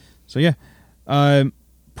 So yeah,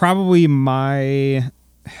 probably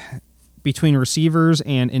between receivers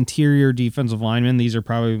and interior defensive linemen, these are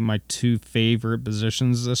probably my 2 favorite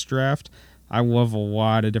positions this draft. I love a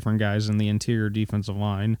lot of different guys in the interior defensive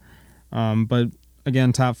line. But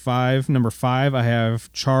again, top 5. Number 5, I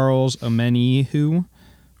have Charles Omenihu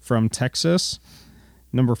from Texas.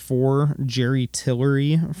 Number 4, Jerry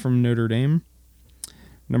Tillery from Notre Dame.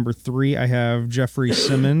 Number 3, I have Jeffrey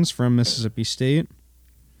Simmons from Mississippi State.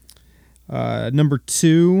 Number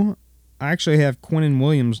 2, I actually have Quinnen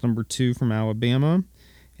Williams, number 2 from Alabama.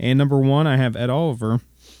 And number 1, I have Ed Oliver.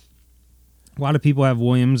 A lot of people have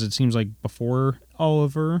Williams, it seems like, before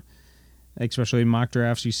Oliver. Especially in mock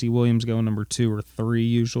drafts, you see Williams go number 2 or 3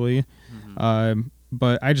 usually. Mm-hmm.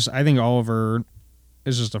 But I think Oliver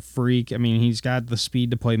is just a freak. He's got the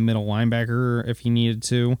speed to play middle linebacker if he needed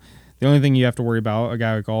to. The only thing you have to worry about a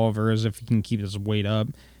guy like Oliver is if he can keep his weight up.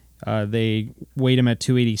 They weighed him at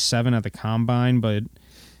 287 at the combine, but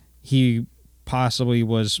he possibly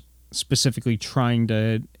was specifically trying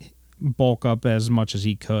to bulk up as much as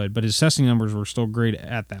he could. But his testing numbers were still great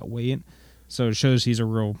at that weight, so it shows he's a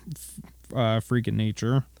real freak in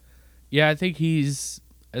nature. Yeah, I think it's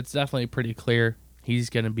definitely pretty clear he's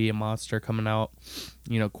going to be a monster coming out.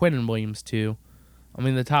 Quinnen Williams too.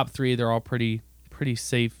 The top 3, they're all pretty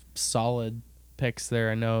safe, solid picks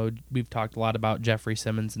there. I know we've talked a lot about Jeffrey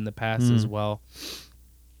Simmons in the past as well.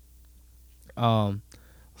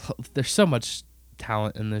 There's so much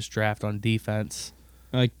talent in this draft on defense.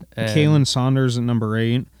 Like Kalen Saunders at number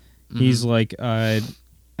 8. He's like,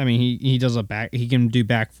 he does he can do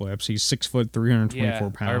backflips. He's 6 foot,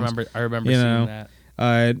 324 pounds. I remember seeing that.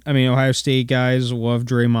 Ohio State guys love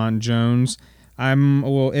Draymond Jones. I'm a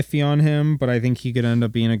little iffy on him, but I think he could end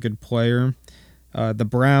up being a good player. The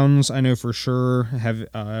Browns, I know for sure,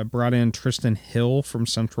 have brought in Tristan Hill from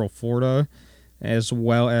Central Florida, as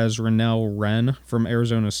well as Renell Wren from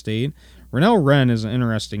Arizona State. Renell Wren is an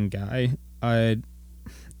interesting guy.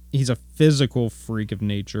 He's a physical freak of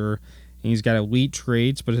nature, and he's got elite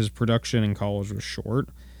traits, but his production in college was short.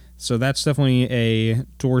 So that's definitely a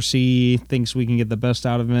Dorsey thinks we can get the best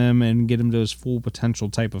out of him and get him to his full potential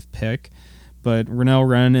type of pick. But Renell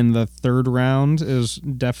Wren in the 3rd round is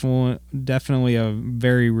definitely a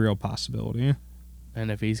very real possibility.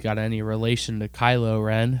 And if he's got any relation to Kylo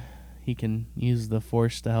Ren, he can use the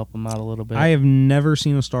Force to help him out a little bit. I have never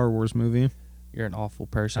seen a Star Wars movie. You're an awful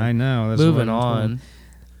person. I know. That's Moving on.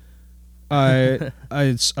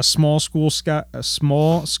 It's a small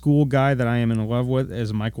school guy that I am in love with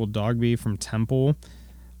is Michael Dogby from Temple.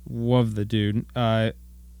 Love the dude.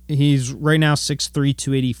 He's right now 6'3",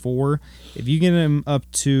 284. If you get him up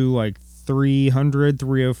to like 300,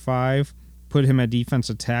 305, put him at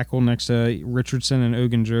defensive tackle next to Richardson and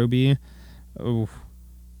Ogunjobi. Oh,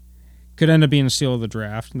 could end up being a steal of the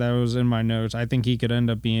draft. That was in my notes. I think he could end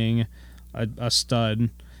up being a stud.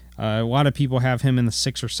 A lot of people have him in the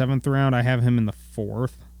 6th or 7th round. I have him in the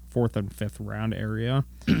 4th and 5th round area.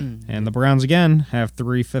 And the Browns, again, have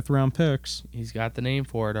 3 5th-round picks. He's got the name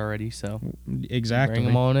for it already, so exactly. Bring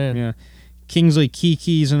him on in. Yeah, Kingsley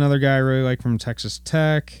Kiki's another guy I really like from Texas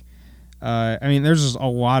Tech. I mean, there's just a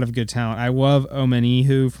lot of good talent. I love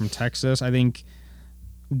Omenihu from Texas. I think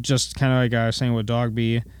just kind of like I was saying with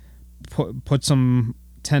Dogby, put some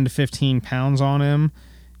 10 to 15 pounds on him.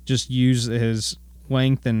 Just use his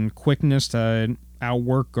length and quickness to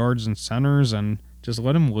outwork guards and centers, and just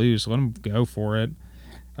let him loose. Let him go for it.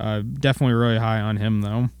 Definitely really high on him,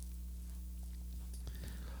 though.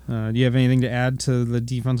 Do you have anything to add to the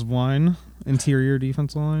defensive line, interior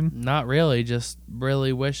defensive line? Not really. Just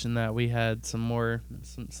really wishing that we had some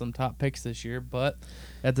top picks this year. But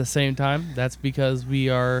at the same time, that's because we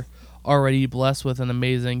are already blessed with an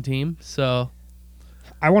amazing team. So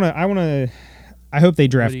I hope they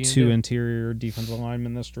draft 2 do? interior defensive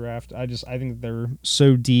linemen this draft. I think they're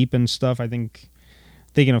so deep and stuff. I think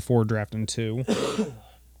they can afford drafting 2.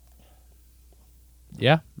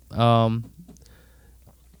 Yeah.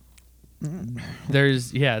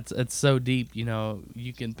 It's so deep,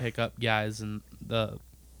 you can pick up guys in the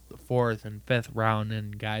 4th and 5th round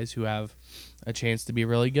and guys who have a chance to be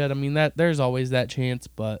really good. I mean, that there's always that chance,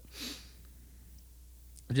 but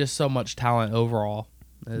just so much talent overall.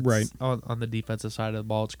 Right. On the defensive side of the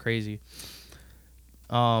ball, it's crazy.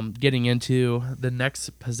 Getting into the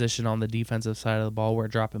next position on the defensive side of the ball, we're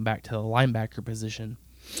dropping back to the linebacker position.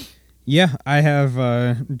 Yeah, I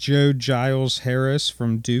have Joe Giles Harris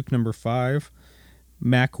from Duke, number 5.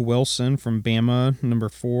 Mac Wilson from Bama, number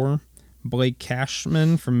 4. Blake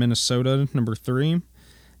Cashman from Minnesota, number 3.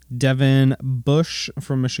 Devin Bush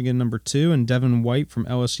from Michigan, number 2. And Devin White from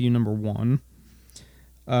LSU, number 1.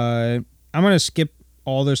 I'm going to skip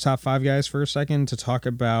all those top 5 guys for a second to talk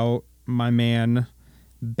about my man,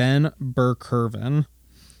 Ben Burr-Kirven.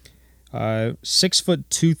 6 foot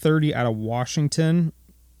 230 out of Washington.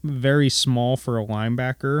 Very small for a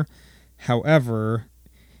linebacker. However,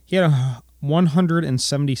 he had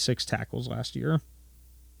 176 tackles last year.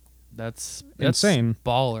 That's insane.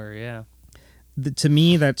 Baller, yeah. To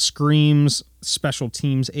me, that screams special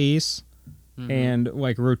teams ace and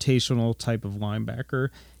like rotational type of linebacker.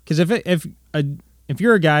 Because if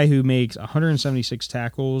you're a guy who makes 176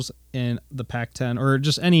 tackles in the Pac-10 or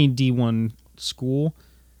just any D1 school,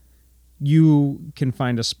 you can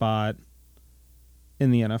find a spot in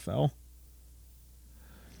the NFL.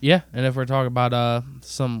 Yeah, and if we're talking about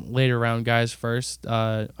some later round guys first,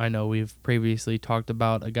 I know we've previously talked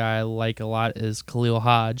about a guy I like a lot is Khalil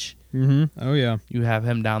Hodge. Mm-hmm. Oh, yeah. You have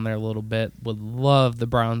him down there a little bit. Would love the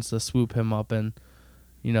Browns to swoop him up in,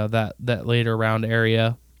 that later round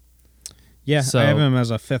area. Yeah, so, I have him as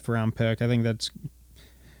a 5th round pick. I think that's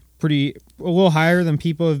a little higher than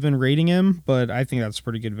people have been rating him, but I think that's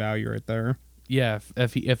pretty good value right there. Yeah,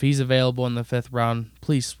 if he's available in the 5th round,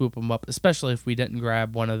 please swoop him up, especially if we didn't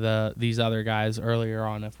grab one of these other guys earlier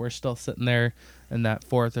on. If we're still sitting there in that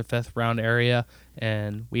 4th or 5th round area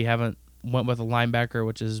and we haven't went with a linebacker,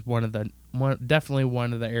 which is definitely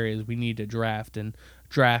one of the areas we need to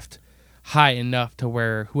draft high enough to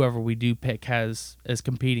where whoever we do pick is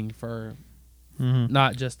competing for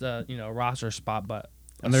not just a roster spot, but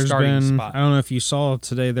and there's been spot. I don't know if you saw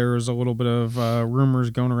today, there was a little bit of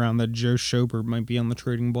rumors going around that Joe Schobert might be on the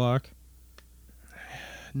trading block.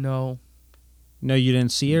 No, you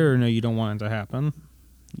didn't see it, or no, you don't want it to happen?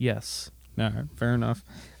 Yes. No, fair enough.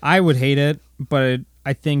 I would hate it, but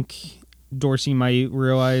I think Dorsey might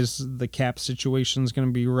realize the cap situation is going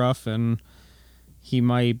to be rough, and he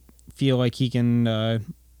might feel like he can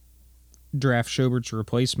draft Schobert's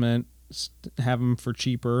replacement, have him for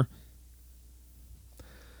cheaper.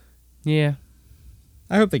 Yeah.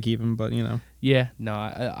 I hope they keep him, but Yeah, no,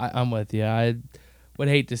 I'm with you. I would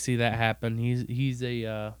hate to see that happen. He's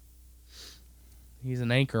an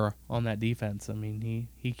anchor on that defense. I mean,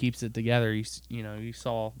 he keeps it together. You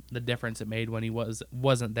saw the difference it made when he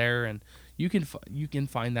wasn't there, and you can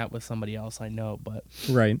find that with somebody else. I know, but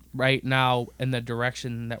right now in the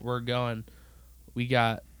direction that we're going, we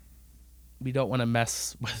don't want to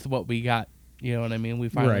mess with what we got. You know what I mean? We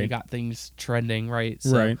finally got things trending right.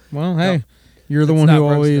 So, right. Well, hey, You're the It's one not who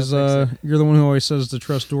broke, always still fix you're the one who always says to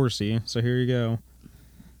trust Dorsey. So here you go.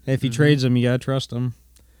 If he trades him, you gotta trust him.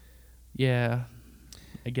 Yeah,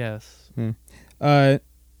 I guess.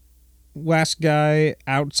 Last guy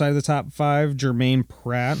outside the top 5, Jermaine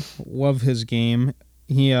Pratt. Love his game.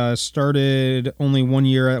 He started only 1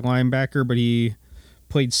 year at linebacker, but he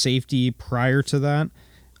played safety prior to that.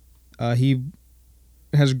 He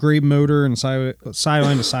has great motor and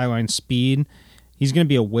sideline to sideline speed. He's going to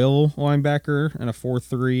be a will linebacker and a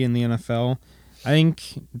 4.3 in the NFL. I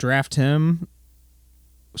think draft him,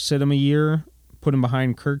 sit him a year, put him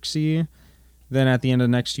behind Kirksey. Then at the end of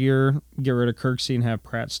next year, get rid of Kirksey and have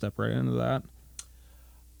Pratt step right into that.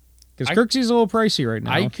 Because Kirksey's a little pricey right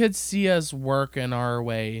now. I could see us working our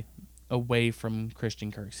way away from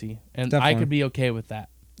Christian Kirksey, and Definitely. I could be okay with that.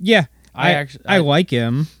 Yeah, I like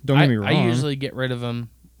him. Don't get me wrong. I usually get rid of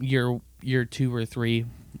him year 2 or 3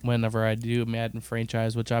 whenever I do Madden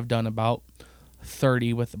franchise, which I've done about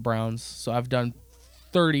 30 with the Browns. So I've done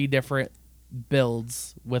 30 different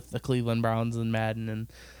builds with the Cleveland Browns and Madden,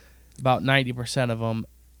 and about 90% of them,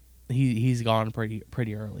 he's gone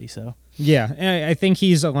pretty early. So yeah, I think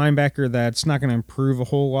he's a linebacker that's not going to improve a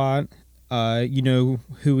whole lot. You know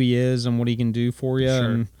who he is and what he can do for you,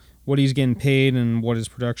 and what he's getting paid and what his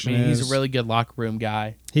production is. He's a really good locker room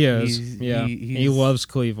guy. He is. He loves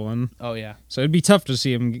Cleveland. Oh yeah. So it'd be tough to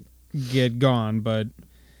see him get gone, but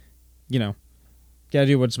gotta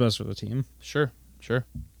do what's best for the team. Sure.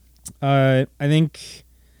 I think,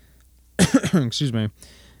 excuse me,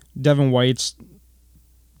 Devin White's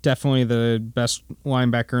definitely the best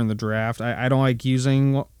linebacker in the draft. I don't like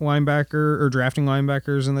using linebacker or drafting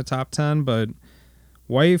linebackers in the top 10, but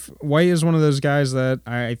White is one of those guys that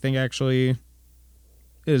I think actually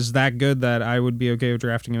is that good that I would be okay with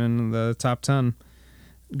drafting him in the top 10.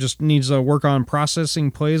 Just needs to work on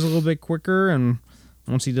processing plays a little bit quicker, and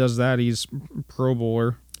once he does that, he's Pro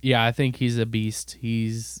Bowler. Yeah, I think he's a beast.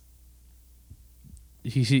 He's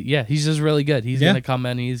just really good. He's gonna come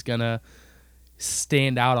in. He's gonna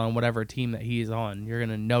stand out on whatever team that he's on. You're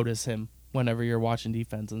gonna notice him whenever you're watching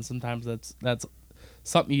defense, and sometimes that's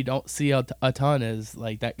something you don't see a ton, is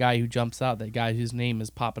like that guy who jumps out, that guy whose name is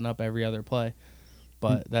popping up every other play.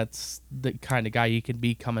 But that's the kind of guy you can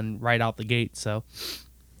be coming right out the gate. So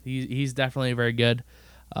he's definitely very good.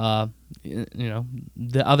 The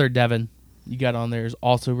other Devin you got on there is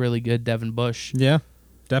also really good, Devin Bush. Yeah,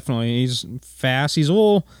 definitely. He's fast. He's a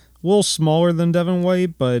little smaller than Devin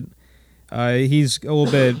White, but he's a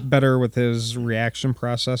little bit better with his reaction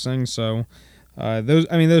processing. So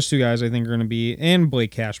those two guys I think are going to be, and Blake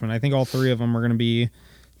Cashman. I think all three of them are going to be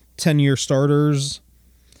 10-year starters.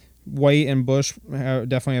 White and Bush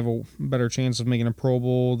definitely have a better chance of making a Pro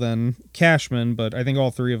Bowl than Cashman, but I think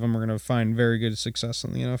all three of them are going to find very good success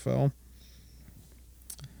in the NFL.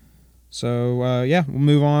 So, we'll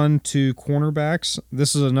move on to cornerbacks.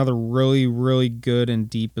 This is another really, really good and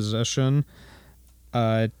deep position.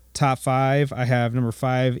 Top 5, I have number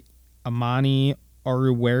 5, Amani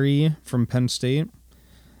Oruwari from Penn State.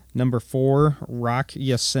 Number 4, Rock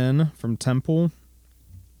Ya-Sin from Temple.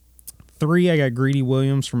 3, I got Greedy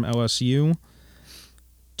Williams from LSU.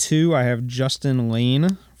 2, I have Justin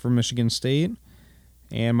Lane from Michigan State.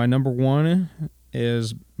 And my number 1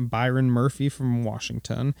 is Byron Murphy from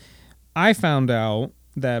Washington. I found out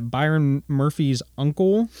that Byron Murphy's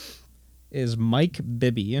uncle is Mike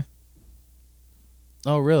Bibby.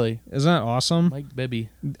 Oh, really? Isn't that awesome? Mike Bibby.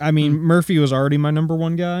 I mean, Murphy was already my number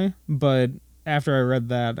 1 guy, but after I read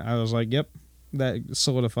that, I was like, yep, that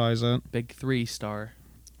solidifies it. Big 3-star.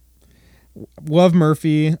 Love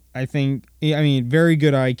Murphy. I mean, very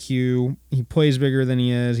good IQ. He plays bigger than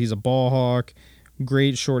he is. He's a ball hawk.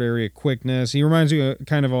 Great short area quickness. He reminds me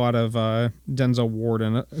kind of a lot of Denzel Ward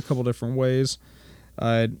in a couple different ways.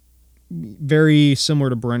 Very similar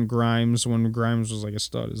to Brent Grimes when Grimes was like a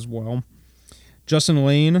stud as well. Justin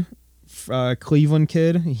Lane, Cleveland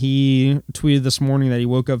kid. He tweeted this morning that he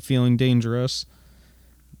woke up feeling dangerous.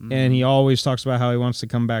 And he always talks about how he wants to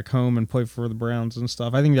come back home and play for the Browns and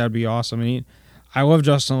stuff. I think that would be awesome. I love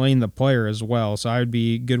Justin Lane, the player, as well. So I would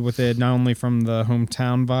be good with it, not only from the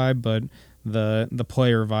hometown vibe, but the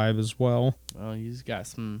player vibe as well. Well, he's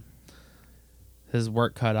got his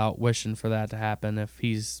work cut out wishing for that to happen if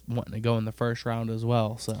he's wanting to go in the first round as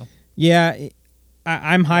well. So yeah,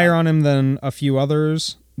 I'm higher on him than a few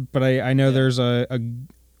others, but I know there's a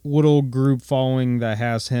little group following that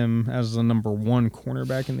has him as the number 1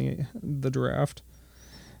 cornerback in the draft.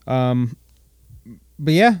 But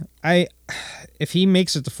yeah, if he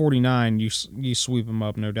makes it to 49, you sweep him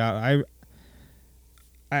up, no doubt.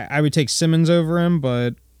 I would take Simmons over him,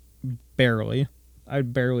 but barely.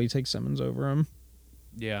 I'd barely take Simmons over him.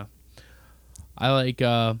 Yeah. I like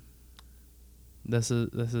this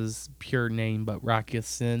is pure name, but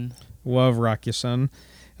Rakusin. Love Rakusen.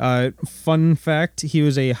 Fun fact: he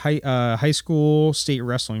was a high school state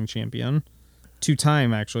wrestling champion,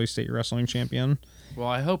 2-time actually state wrestling champion. Well,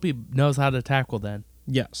 I hope he knows how to tackle then.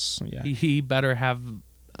 Yes, yeah. He better have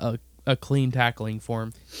a clean tackling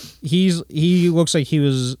form. He looks like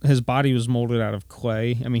his body was molded out of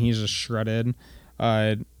clay. I mean, he's just shredded,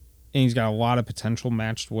 and he's got a lot of potential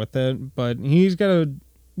matched with it. But he's got to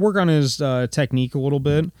work on his technique a little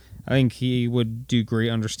bit. I think he would do great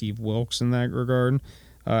under Steve Wilkes in that regard.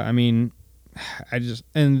 I mean,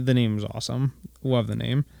 and the name is awesome. Love the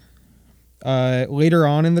name. Later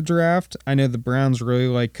on in the draft, I know the Browns really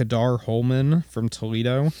like Kadar Holman from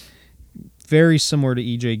Toledo. Very similar to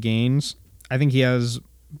EJ Gaines. I think he has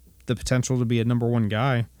the potential to be a number one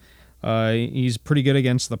guy. He's pretty good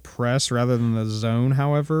against the press rather than the zone,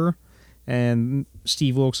 however. And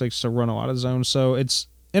Steve Wilkes likes to run a lot of zones. So it's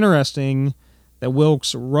interesting that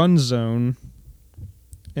Wilkes runs zone,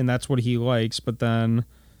 and that's what he likes. But then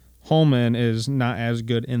Holman is not as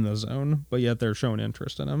good in the zone, but yet they're showing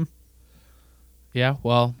interest in him. Yeah,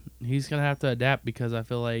 well, he's going to have to adapt because I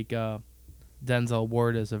feel like Denzel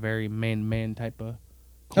Ward is a very man type of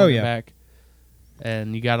quarterback. Oh, yeah.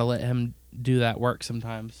 And you got to let him do that work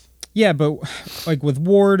sometimes. Yeah, but like with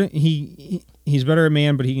Ward, he's better at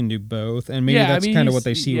man, but he can do both. And maybe that's kind of what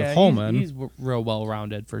they see with Holman. He's real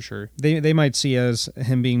well-rounded for sure. They might see as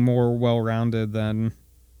him being more well-rounded than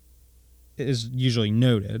is usually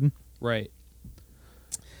noted. Right.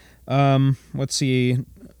 Let's see.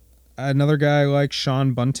 Another guy like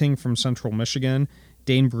Sean Bunting from Central Michigan.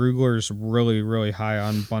 Dane Brugler's really, really high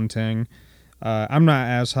on Bunting. I'm not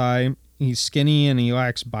as high. He's skinny and he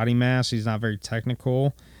lacks body mass. He's not very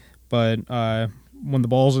technical. But when the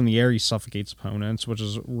ball's in the air, he suffocates opponents, which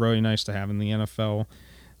is really nice to have in the NFL.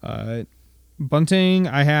 Bunting,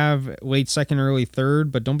 I have late second, early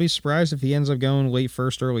third, but don't be surprised if he ends up going late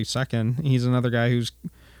first, early second. He's another guy who's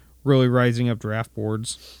really rising up draft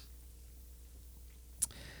boards.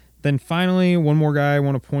 Then finally, one more guy I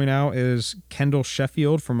want to point out is Kendall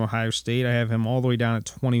Sheffield from Ohio State. I have him all the way down at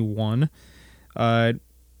 21.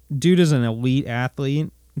 Dude is an elite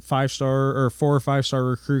athlete, 4 or 5-star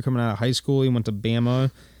recruit coming out of high school. He went to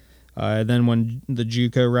Bama, then went the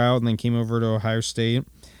JUCO route, and then came over to Ohio State.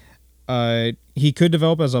 He could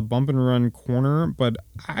develop as a bump and run corner, but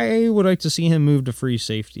I would like to see him move to free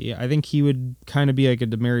safety. I think he would kind of be like a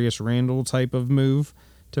Demarius Randall type of move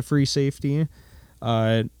to free safety.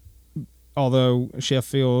 Although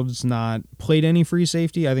Sheffield's not played any free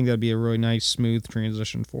safety, I think that'd be a really nice, smooth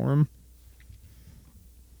transition for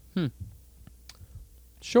him.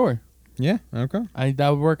 Sure. Yeah, okay. That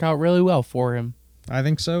would work out really well for him. I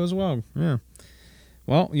think so as well, yeah.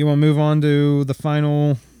 Well, you want to move on to the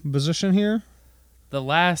final position here? The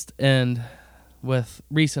last, and with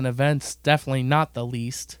recent events, definitely not the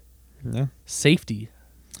least. Yeah. Safety.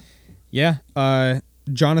 Yeah,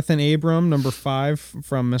 Jonathan Abram, number 5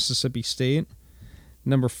 from Mississippi State.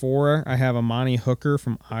 Number 4, I have Amani Hooker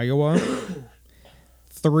from Iowa.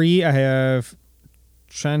 3, I have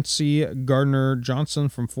Chauncey Gardner-Johnson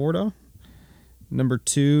from Florida. Number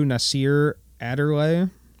 2, Nasir Adderley.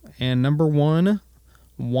 And number 1,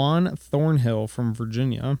 Juan Thornhill from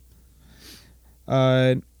Virginia.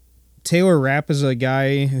 Taylor Rapp is a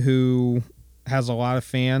guy who has a lot of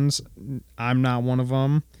fans. I'm not one of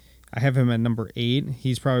them. I have him at number 8.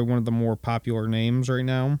 He's probably one of the more popular names right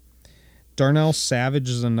now. Darnell Savage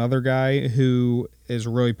is another guy who is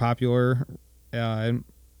really popular,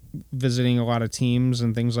 visiting a lot of teams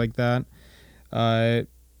and things like that.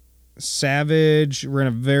 Savage ran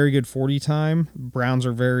a very good 40 time. Browns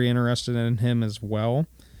are very interested in him as well.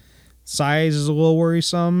 Size is a little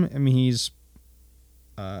worrisome. I mean, he's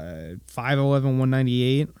 5'11",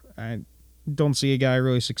 198. I don't see a guy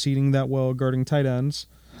really succeeding that well guarding tight ends.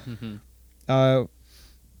 Mm-hmm.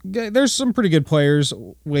 There's some pretty good players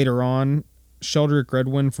later on. Sheldrick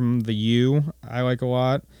Redwin from the U, I like a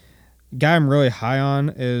lot. Guy I'm really high on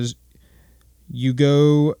is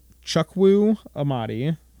Ugo Chukwu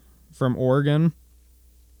Amadi from Oregon.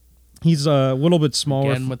 He's a little bit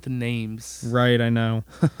smaller. Again with the names. Right, I know.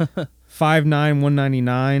 5'9",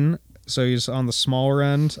 199, so he's on the smaller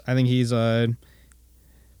end. I think he's a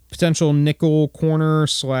potential nickel corner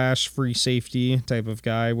 / free safety type of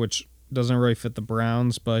guy, which doesn't really fit the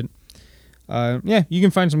Browns, but yeah, you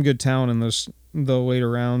can find some good talent in the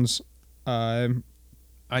later rounds. I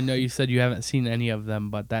know you said you haven't seen any of them,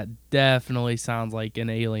 but that definitely sounds like an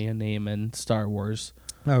alien name in Star Wars.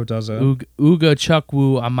 Oh, does it? Uga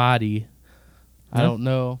Chukwu Amadi. Yeah. I don't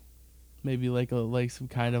know. Maybe like some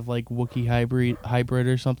kind of like Wookiee hybrid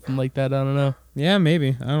or something like that. I don't know. Yeah,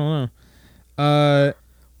 maybe. I don't know.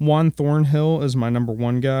 Juan Thornhill is my number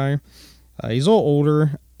one guy. He's a little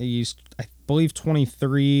older. He's, I believe,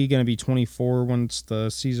 23, going to be 24 once the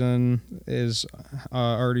season is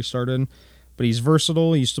already started. But he's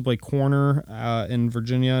versatile. He used to play corner in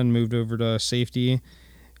Virginia and moved over to safety.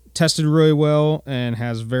 Tested really well and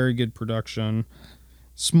has very good production.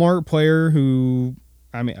 Smart player who,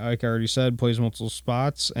 I mean, like I already said, plays multiple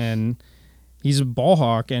spots, and he's a ball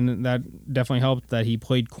hawk, and that definitely helped that he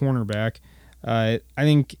played cornerback. I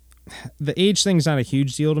think the age thing's not a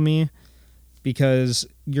huge deal to me because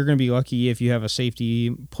you're going to be lucky if you have a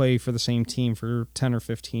safety play for the same team for 10 or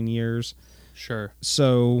 15 years. Sure.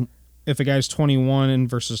 So if a guy's 21 and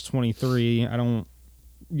versus 23, I don't,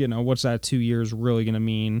 what's that 2 years really going to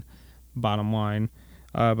mean, bottom line.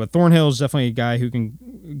 But Thornhill is definitely a guy who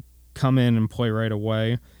can come in and play right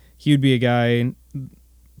away. He would be a guy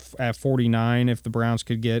at 49 if the Browns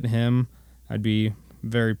could get him. I'd be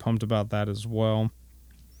very pumped about that as well.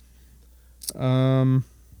 I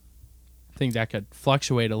think that could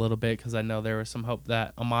fluctuate a little bit because I know there was some hope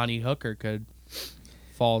that Amani Hooker could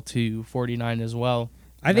fall to 49 as well.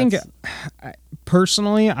 I think,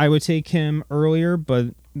 personally, I would take him earlier, but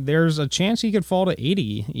there's a chance he could fall to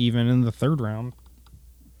 80 even in the third round.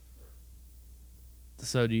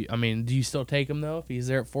 So do you still take him though if he's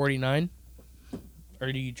there at 49,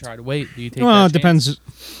 or do you try to wait? Do you take? Well, that it depends.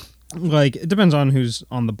 Like, it depends on who's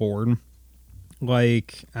on the board.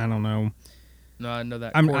 Like, I don't know. No, I know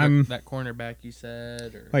that that cornerback you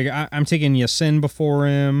said. Or... Like, I'm taking Yasin before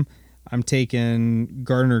him. I'm taking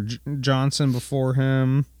Gardner Johnson before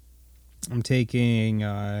him. I'm taking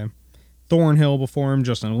Thornhill before him.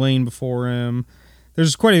 Justin Lane before him.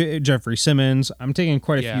 There's quite a Jeffrey Simmons. I'm taking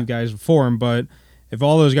quite a few guys before him, but if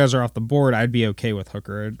all those guys are off the board, I'd be okay with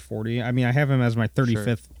Hooker at 40. I mean, I have him as my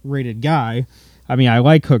 35th rated guy. I mean, I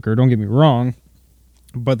like Hooker, don't get me wrong.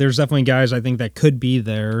 But there's definitely guys I think that could be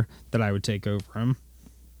there that I would take over him.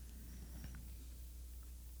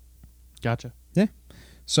 Gotcha. Yeah.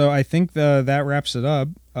 So I think that wraps it up.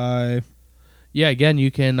 Yeah, again,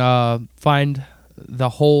 you can find the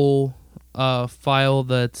whole file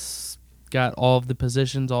that's got all of the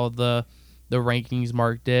positions, all of the rankings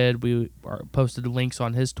Mark did. We posted links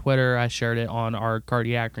on his Twitter. I shared it on our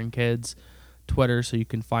Cardiac and Kids Twitter, so you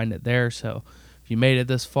can find it there. So if you made it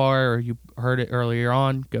this far or you heard it earlier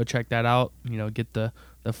on, go check that out. Get the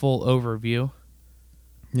full overview.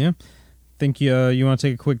 Yeah. Think you want to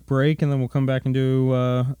take a quick break, and then we'll come back and do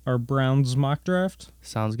our Browns mock draft?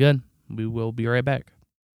 Sounds good. We will be right back.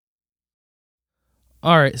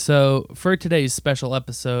 All right, so for today's special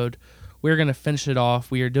episode, we're going to finish it off.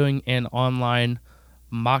 We are doing an online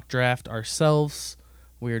mock draft ourselves.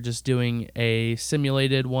 We are just doing a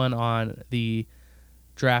simulated one on the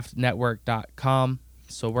draftnetwork.com.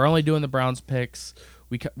 So we're only doing the Browns picks.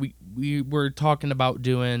 We were talking about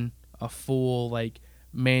doing a full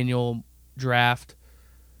manual draft,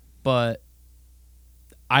 but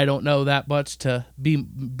I don't know that much to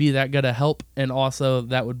be that good a help, and also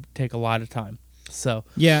that would take a lot of time. So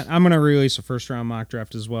yeah, I'm gonna release a first round mock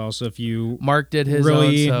draft as well. So if you Mark did his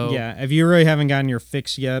own, if you really haven't gotten your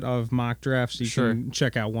fix yet of mock drafts, you can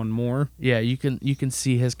check out one more. Yeah, you can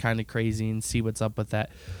see his kind of crazy and see what's up with that.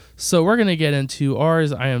 So we're gonna get into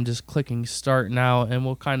ours. I am just clicking start now, and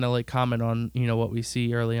we'll kind of comment on what we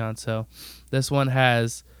see early on. So this one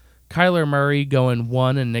has Kyler Murray going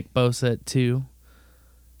 1 and Nick Bosa at 2.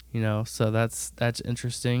 So that's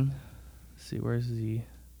interesting. Let's see, where's he?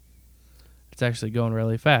 It's actually going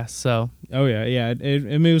really fast. So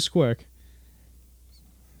it moves quick.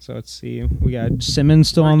 So let's see, we got Simmons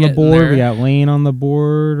still on the board. There. We got Lane on the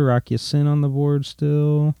board. Rock Ya-Sin on the board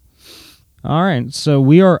still. All right, so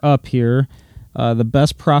we are up here. The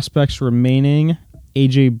best prospects remaining: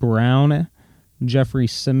 A.J. Brown, Jeffrey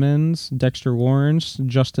Simmons, Dexter Lawrence,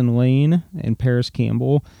 Justin Lane, and Paris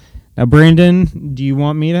Campbell. Now, Brandon, do you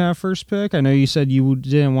want me to have first pick? I know you said you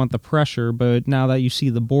didn't want the pressure, but now that you see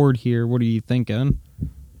the board here, what are you thinking?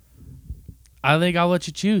 I think I'll let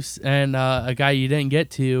you choose. And a guy you didn't get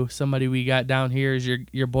to, somebody we got down here is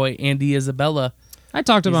your boy Andy Isabella. I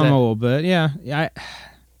talked about him a little bit, yeah.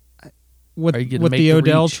 With the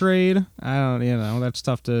Odell trade, I don't. That's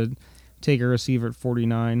tough to take a receiver at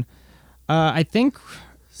 49. I think,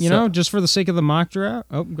 just for the sake of the mock draft.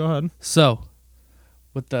 Oh, go ahead. So,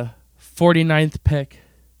 with the 49th pick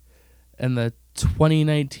in the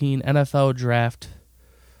 2019 NFL Draft,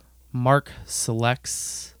 Mark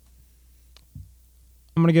selects.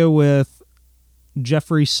 I'm going to go with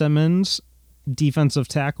Jeffrey Simmons, defensive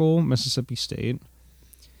tackle, Mississippi State.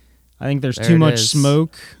 I think there's too much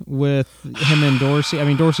smoke with him and Dorsey. I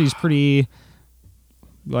mean, Dorsey's pretty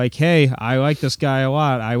like, hey, I like this guy a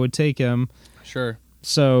lot. I would take him. Sure.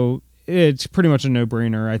 So it's pretty much a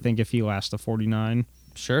no-brainer, I think, if he lasts to 49.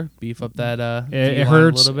 Sure. Beef up that It D-line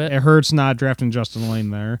hurts. a little bit. It hurts not drafting Justin Lane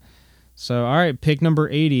there. So, all right, pick number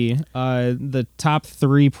 80. The top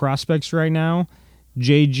 3 prospects right now: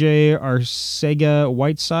 J.J.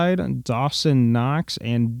 Arcega-Whiteside, Dawson Knox,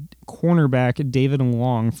 and cornerback David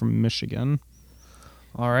Long from Michigan.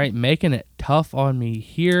 All right, making it tough on me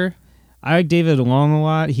here. I like David Long a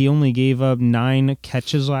lot. He only gave up 9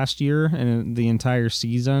 catches last year in the entire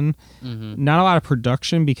season. Mm-hmm. Not a lot of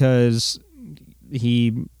production because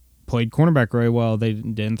he played cornerback really well. They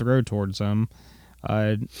didn't throw towards him.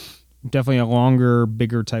 Definitely a longer,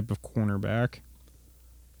 bigger type of cornerback.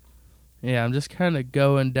 Yeah, I'm just kind of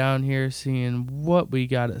going down here, seeing what we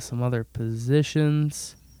got at some other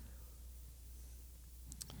positions.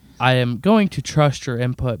 I am going to trust your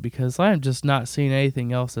input because I am just not seeing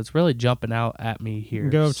anything else that's really jumping out at me here.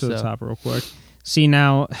 Go up to the top real quick. See,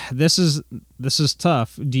 now this is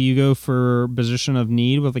tough. Do you go for position of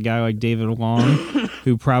need with a guy like David Long,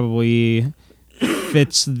 who probably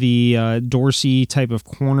fits the Dorsey type of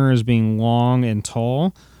corner as being long and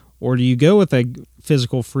tall, or do you go with a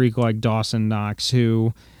physical freak like Dawson Knox,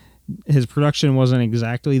 who his production wasn't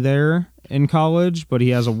exactly there in college, but he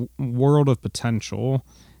has a world of potential,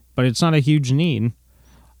 but it's not a huge need?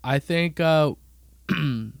 I think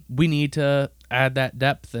we need to add that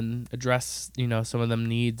depth and address, some of them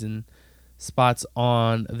needs and spots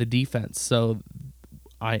on the defense. So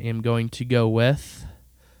I am going to go with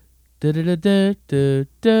David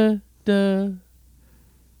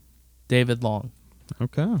Long.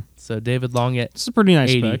 Okay. So David Long at It's a pretty nice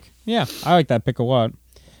 80. pick. Yeah, I like that pick a lot.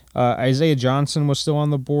 Isaiah Johnson was still on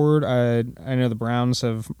the board. I know the Browns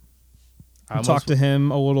have talked to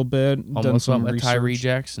him a little bit. Done Almost some went with research. Tyree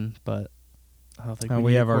Jackson, but I don't think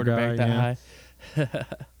we need have a our quarterback guy, that high.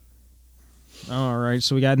 All right,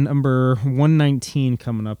 so we got number 119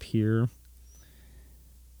 coming up here.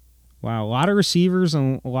 Wow, a lot of receivers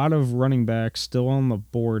and a lot of running backs still on the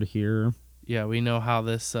board here. Yeah, we know how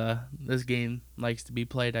this game likes to be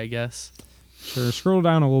played, I guess. Sure, scroll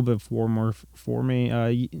down a little bit for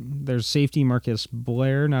me. There's safety Marcus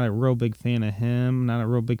Blair. Not a real big fan of him. Not a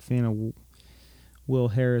real big fan of Will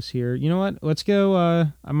Harris here. You know what? Let's go.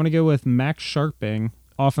 I'm going to go with Max Sharping,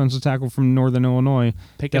 offensive tackle from Northern Illinois.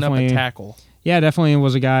 Picking up a tackle. Yeah, definitely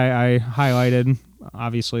was a guy I highlighted,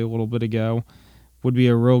 obviously, a little bit ago. Would be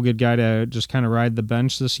a real good guy to just kind of ride the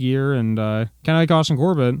bench this year, and kind of like Austin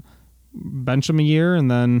Corbett, bench him a year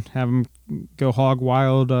and then have him go hog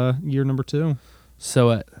wild year number 2.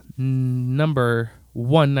 So at number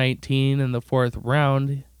 119 in the 4th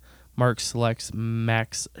round, Mark selects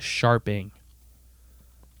Max Sharping.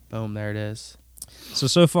 Boom, there it is.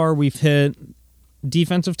 So far we've hit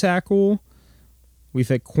defensive tackle, we've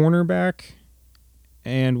hit cornerback,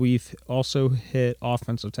 and we've also hit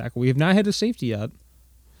offensive tackle. We have not hit a safety yet,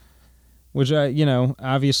 which,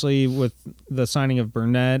 obviously with the signing of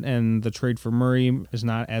Burnett and the trade for Murray is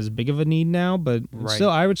not as big of a need now, but still,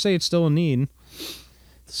 I would say it's still a need.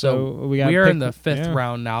 So we are in the 5th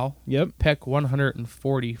round now. Yep. Pick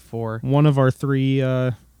 144. One of our 3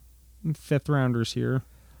 5th rounders here.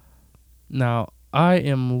 Now, I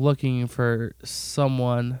am looking for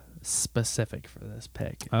someone specific for this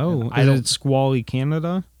pick. Oh, is it Squally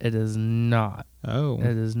Canada? It is not. Oh.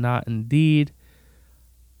 It is not indeed.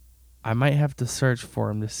 I might have to search for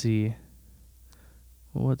him to see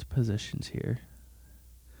what's positions here.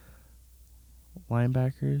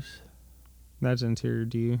 Linebackers. That's interior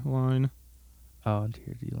D line. Oh,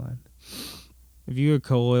 interior D line. If you go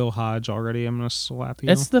Khalil Hodge already, I'm going to slap you.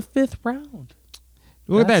 It's the 5th round.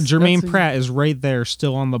 Look at that. Jermaine Pratt is right there,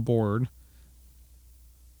 still on the board.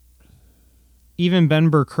 Even Ben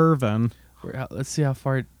Burkervin. Let's see how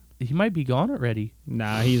far. He might be gone already.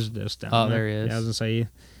 Nah, he's just down Oh, there he is. Yeah, I was going to say,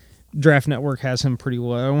 Draft Network has him pretty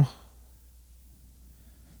low.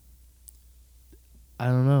 I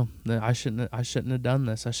don't know. I shouldn't have done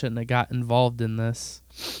this. I shouldn't have got involved in this.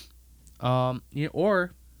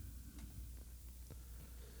 Or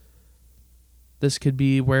this could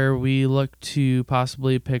be where we look to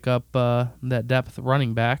possibly pick up that depth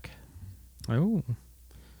running back. Oh.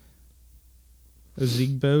 Is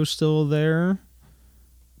Zigbo still there?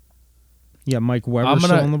 Yeah, Mike Weber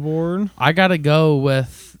still on the board. I gotta go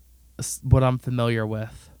with what I'm familiar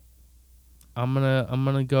with. I'm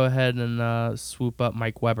gonna go ahead and swoop up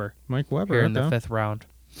Mike Weber. Mike Weber here in the 5th round.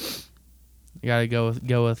 You gotta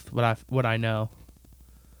go with what I know.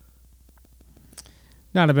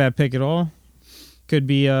 Not a bad pick at all. Could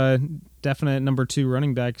be a definite number 2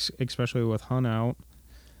 running back, especially with Hunt out.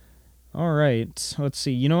 All right, let's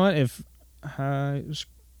see. You know what? If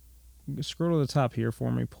Scroll to the top here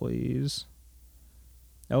for me, please.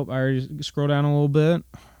 Oh, I already scroll down a little bit.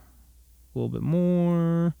 A little bit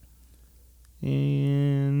more.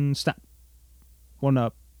 And stop. One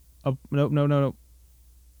up. Up. Nope, no.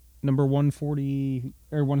 Number 140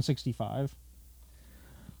 or 165.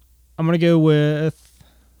 I'm going to go with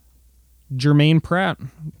Jermaine Pratt,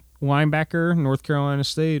 linebacker, North Carolina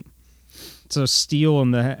State. It's a steal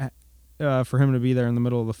in the for him to be there in the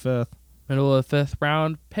middle of the fifth. Middle of the fifth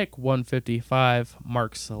round, pick 155.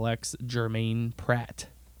 Mark selects Jermaine Pratt.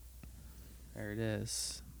 There it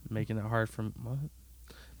is. Making it hard for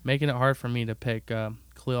me to pick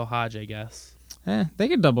Khalil Hodge, I guess. They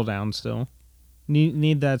could double down still.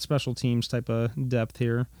 Need that special teams type of depth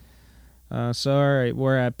here. So, all right,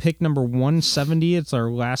 we're at pick number 170. It's our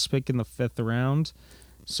last pick in the fifth round.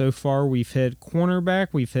 So far, we've hit cornerback.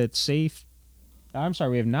 We've hit safe. I'm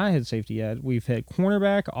sorry, we have not hit safety yet. We've hit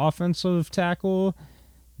cornerback, offensive tackle,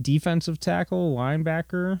 defensive tackle,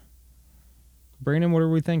 linebacker. Brandon, what are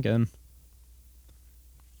we thinking?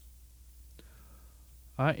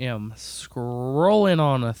 I am scrolling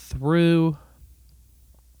on through.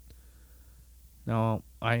 Now,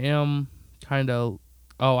 I am kind of...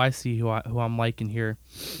 Oh, I see who I'm liking here.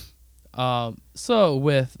 So,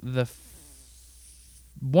 with the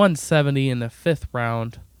 170 in the fifth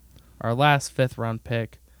round, our last fifth round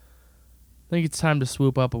pick, I think it's time to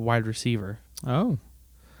swoop up a wide receiver. Oh.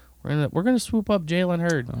 We're gonna swoop up Jalen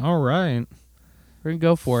Hurd. All right. We're gonna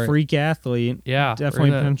go for it. Freak athlete. Yeah.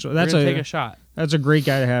 Definitely potential. We're gonna take a shot. That's a great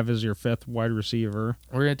guy to have as your fifth wide receiver.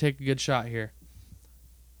 We're gonna take a good shot here.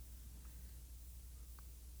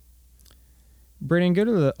 Brandon, go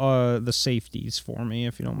to the safeties for me,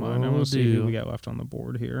 if you don't mind. I want to see who we got left on the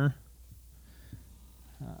board here.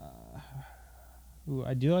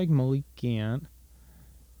 I do like Malik Gant.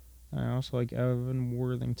 I also like Evan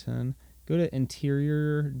Worthington. Go to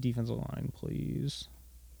interior defensive line, please.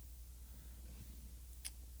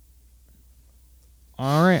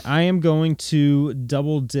 All right, I am going to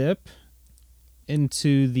double dip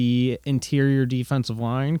into the interior defensive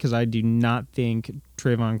line because I do not think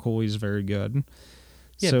Trayvon Coley is very good.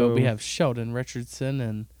 Yeah, but we have Sheldon Richardson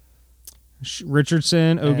and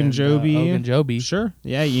Ogunjobi. Sure.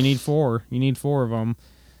 Yeah, you need four. You need four of them.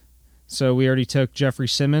 So we already took Jeffrey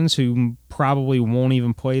Simmons, who probably won't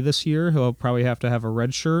even play this year. He'll probably have to have a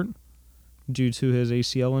red shirt due to his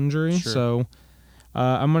ACL injury. Sure. So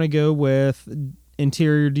I'm going to go with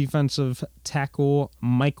interior defensive tackle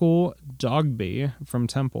Michael Dogby from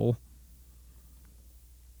Temple.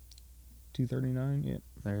 239, yeah.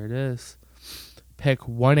 There it is. Pick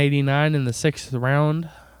 189 in the sixth round.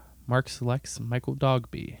 Mark selects Michael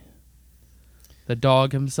Dogby. The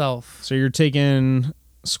dog himself. So you're taking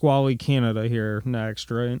Squally Canada here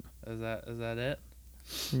next, right? Is that it?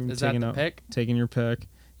 Is that the pick? Taking your pick,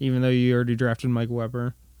 even though you already drafted Mike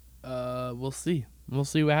Weber. We'll see. We'll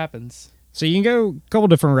see what happens. So you can go a couple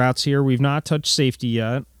different routes here. We've not touched safety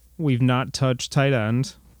yet. We've not touched tight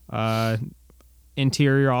end.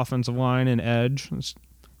 Interior offensive line and edge.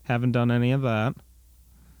 Haven't done any of that.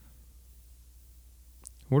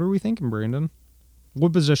 What are we thinking, Brandon?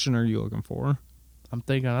 What position are you looking for? I'm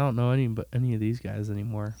thinking I don't know any of these guys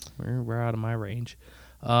anymore. We're out of my range.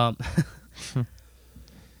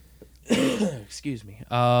 Excuse me.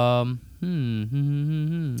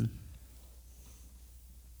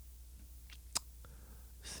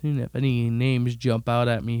 Seeing if any names jump out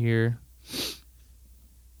at me here.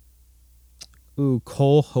 Ooh,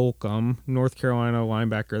 Cole Holcomb, North Carolina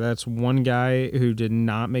linebacker. That's one guy who did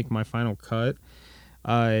not make my final cut.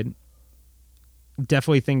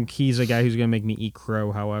 Definitely think he's a guy who's going to make me eat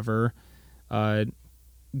crow, however. Good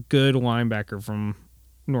linebacker from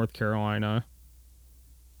North Carolina.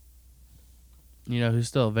 You know who's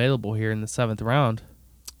still available here in the seventh round?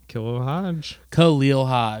 Khalil Hodge. Khalil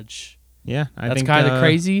Hodge. Yeah, that's kind of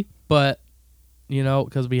crazy, but,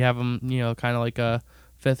 because we have him, kind of like a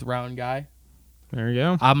fifth round guy. There you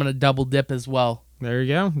go. I'm going to double dip as well. There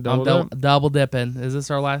you go. Double dipping. Is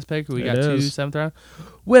this our last pick? We got two seventh round.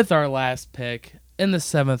 With our last pick in the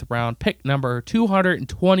seventh round, pick number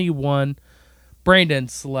 221, Brandon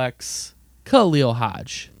selects Khalil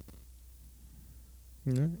Hodge.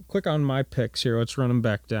 Click on my picks here. Let's run them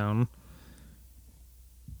back down.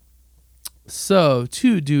 So,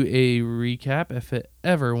 to do a recap, if it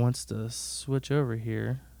ever wants to switch over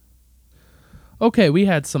here. Okay, we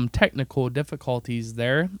had some technical difficulties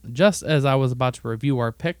there. Just as I was about to review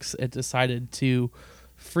our picks, it decided to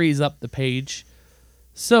freeze up the page.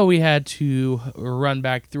 So we had to run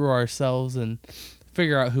back through ourselves and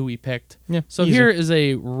figure out who we picked. Yeah, so easy. Here is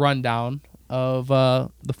a rundown of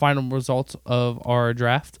the final results of our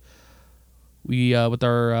draft. We with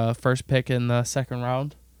our first pick in the second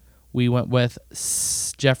round, we went with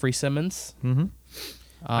Jeffrey Simmons. Mm-hmm.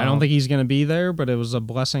 I don't think he's going to be there, but it was a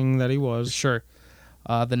blessing that he was. Sure.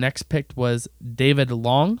 The next pick was David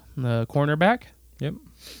Long, the cornerback. Yep.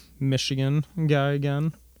 Michigan guy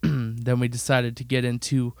again. Then we decided to get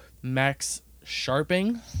into Max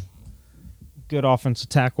Sharping. Good offensive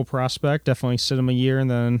tackle prospect. Definitely sit him a year and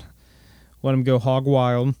then let him go hog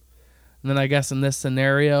wild. And then I guess in this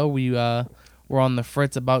scenario, we were on the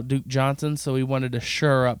fritz about Duke Johnson, so we wanted to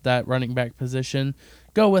shore up that running back position.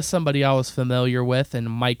 Go with somebody I was familiar with, and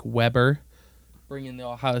Mike Weber, bringing the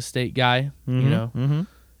Ohio State guy. Mm-hmm.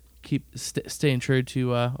 Keep staying true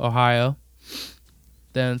to Ohio.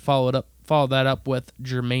 Then follow that up with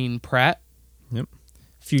Jermaine Pratt. Yep.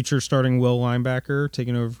 Future starting will linebacker,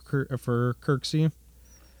 taking over for Kirksey.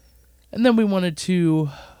 And then we wanted to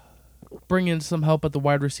bring in some help at the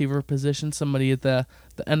wide receiver position, somebody at the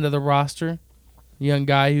end of the roster, a young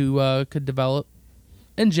guy who could develop.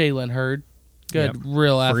 And Jalen Hurd, good, Yep.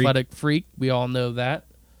 real athletic freak. We all know that.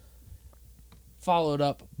 Followed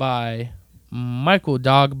up by Michael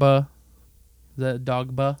Dogba. Is that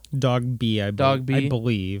Dogba? Dog B, I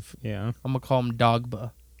believe. Yeah. I'm going to call him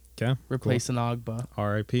Dogba. Okay. Replacing Ogba.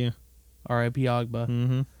 R.I.P. R.I.P. Ogba.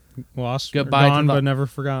 Mm-hmm. Lost, Goodbye gone, to the- but never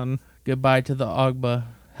forgotten. Goodbye to the Ogba.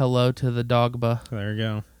 Hello to the Dogba. There you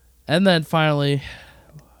go. And then finally,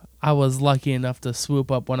 I was lucky enough to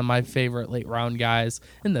swoop up one of my favorite late round guys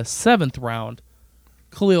in the 7th round,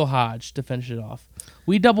 Khalil Hodge, to finish it off.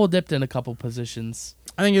 We double dipped in a couple positions.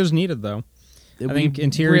 I think it was needed, though. I think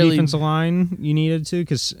interior really- defensive line you needed to,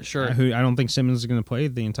 because Sure. I don't think Simmons is going to play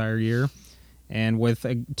the entire year. And with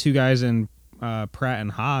two guys in Pratt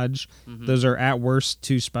and Hodge, those are at worst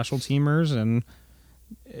two special teamers and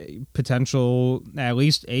a potential at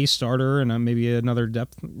least a starter and maybe another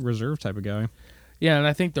depth reserve type of guy. Yeah, and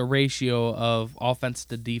I think the ratio of offense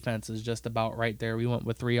to defense is just about right there. We went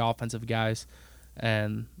with 3 offensive guys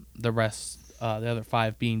and the rest, the other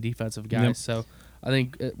 5 being defensive guys. Yep. So I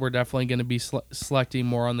think we're definitely going to be selecting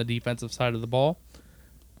more on the defensive side of the ball.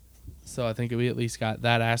 So I think we at least got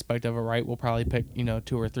that aspect of it right. We'll probably pick,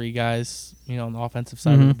 2 or 3 guys, on the offensive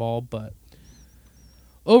side of the ball. But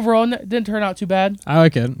overall, it didn't turn out too bad. I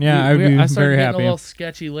like it. Yeah, I would be I started very getting happy. a little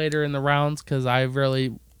sketchy later in the rounds because I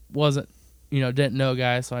really wasn't, didn't know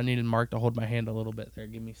guys. So I needed Mark to hold my hand a little bit there.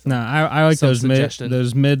 Give me some. No, I like some those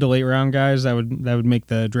suggestion. mid to late round guys. That would make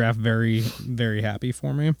the draft very, very happy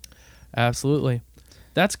for me. Absolutely.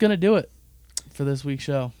 That's going to do it for this week's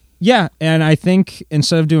show. Yeah, and I think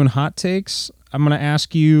instead of doing hot takes, I'm going to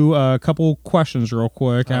ask you a couple questions real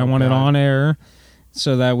quick. I want it on air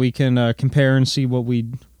so that we can compare and see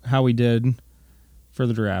how we did for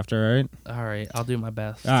the draft, all right? All right. I'll do my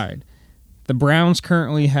best. All right. The Browns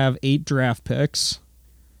currently have 8 draft picks.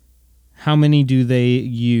 How many do they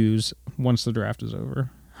use once the draft is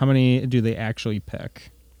over? How many do they actually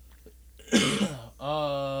pick?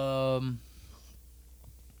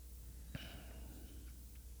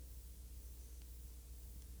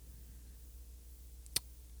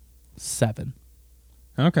 7.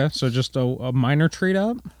 Okay, so just a minor trade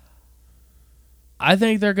up? I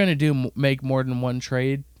think they're going to make more than one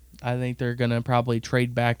trade. I think they're going to probably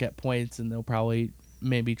trade back at points, and they'll probably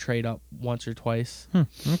maybe trade up once or twice.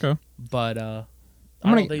 Okay. But I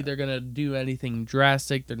don't think they're going to do anything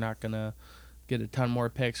drastic. They're not going to get a ton more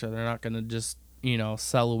picks, or they're not going to just,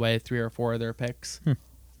 sell away 3 or 4 of their picks.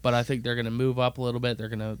 But I think they're going to move up a little bit. They're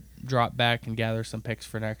going to drop back and gather some picks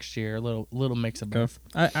for next year. A little mix of both.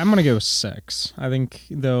 I'm going to go 6. I think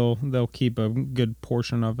they'll keep a good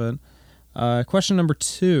portion of it. Question number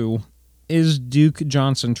 2. Is Duke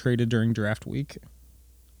Johnson traded during draft week?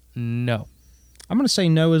 No. I'm going to say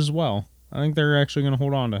no as well. I think they're actually going to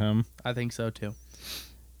hold on to him. I think so, too.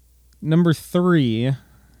 Number 3,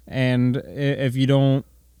 and if you don't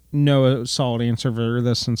know a solid answer for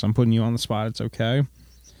this, since I'm putting you on the spot, it's okay.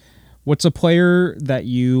 What's a player that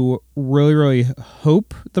you really, really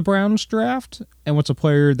hope the Browns draft, and what's a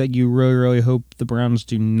player that you really, really hope the Browns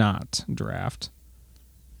do not draft?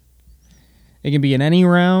 It can be in any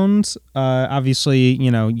round. Obviously,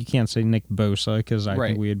 you can't say Nick Bosa because I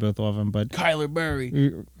think we'd both love him, but Kyler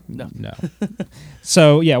Murray. No.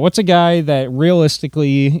 So, yeah, what's a guy that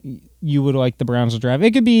realistically you would like the Browns to draft?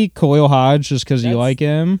 It could be Khalil Hodge just because you like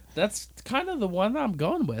him. That's kind of the one I'm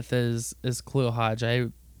going with is Khalil Hodge.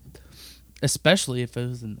 Especially if it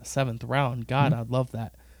was in the 7th round. God, I'd love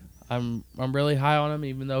that. I'm really high on him,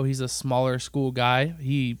 even though he's a smaller school guy.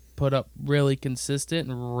 He put up really consistent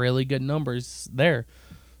and really good numbers there.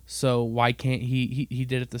 So why can't he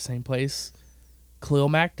did it the same place Khalil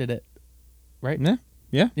Mack did it, right?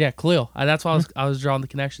 Yeah. Yeah, Khalil. That's why I was drawing the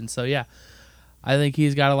connection. So yeah, I think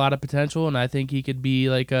he's got a lot of potential, and I think he could be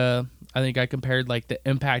like a. I think I compared like the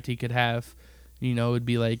impact he could have. You know, it would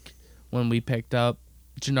be like when we picked up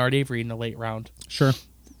Jannard Avery in the late round. Sure.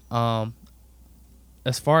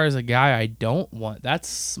 As far as a guy I don't want,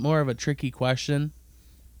 that's more of a tricky question.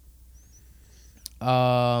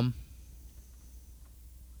 I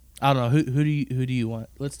don't know who do you want?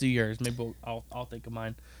 Let's do yours. Maybe I'll think of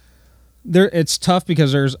mine. It's tough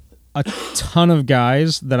because there's a ton of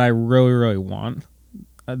guys that I really, really want.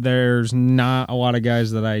 There's not a lot of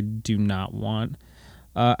guys that I do not want.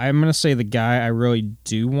 I'm gonna say the guy I really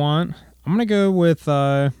do want. I'm gonna go with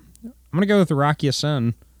Rocky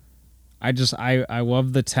Sin. I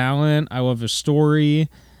love the talent. I love his story.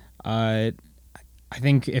 I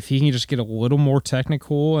think if he can just get a little more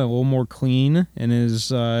technical and a little more clean in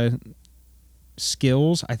his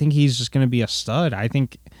skills, I think he's just going to be a stud. I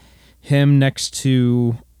think him next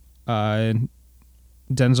to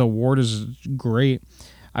Denzel Ward is great.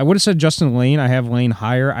 I would have said Justin Lane. I have Lane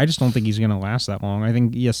higher. I just don't think he's going to last that long. I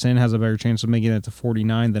think Yasin has a better chance of making it to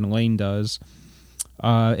 49 than Lane does.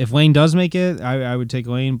 If Lane does make it, I would take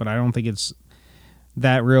Lane, but I don't think it's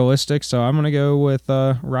that realistic. So I'm going to go with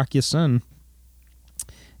Rocky Yasin.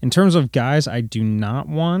 In terms of guys I do not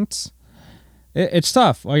want, it's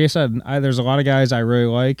tough. Like I said, there's a lot of guys I really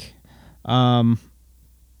like. I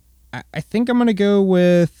think I'm going to go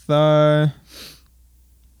with... Let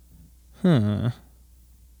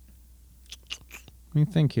me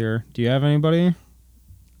think here. Do you have anybody?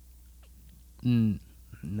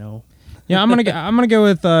 No. Yeah, I'm gonna go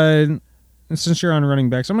with since you're on running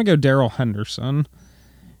backs, I'm gonna go Darrell Henderson.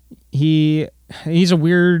 He's a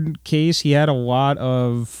weird case. He had like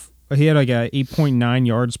a 8.9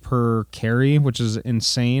 yards per carry, which is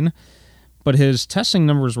insane. But his testing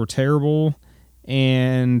numbers were terrible,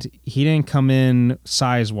 and he didn't come in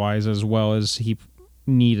size-wise as well as he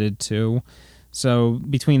needed to. So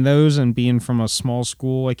between those and being from a small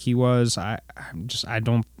school like he was, I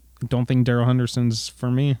don't think Darrell Henderson's for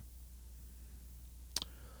me.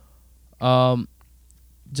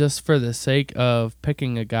 Just for the sake of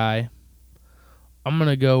picking a guy, I'm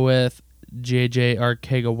gonna go with JJ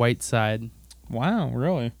Arcega-Whiteside. Wow,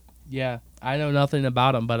 really? Yeah, I know nothing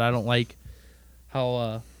about him, but I don't like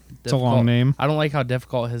how it's a long name. I don't like how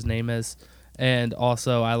difficult his name is, and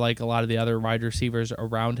also I like a lot of the other wide receivers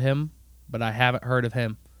around him, but I haven't heard of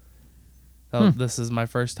him. So this is my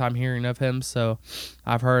first time hearing of him. So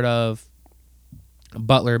I've heard of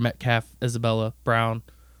Butler, Metcalf, Isabella, Brown,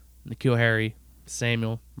 N'Keal Harry,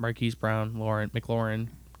 Samuel, Marquise Brown, McLaurin,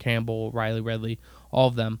 Campbell, Riley Ridley, all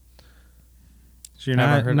of them. So you're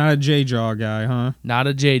not a J-Jaw guy, huh? Not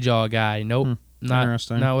a J-Jaw guy. Nope.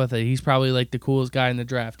 Interesting. Not with it. He's probably like the coolest guy in the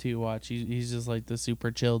draft too. Watch. He's just like the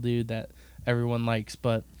super chill dude that everyone likes,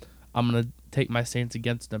 but I'm going to take my stance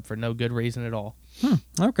against him for no good reason at all.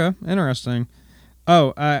 Okay. Interesting.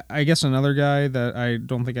 Oh, I guess another guy that I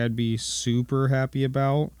don't think I'd be super happy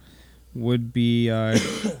about would be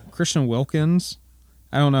Christian Wilkins.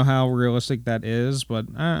 I don't know how realistic that is, but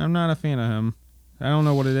I'm not a fan of him. I don't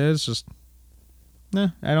know what it is. Just,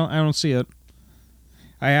 I don't see it.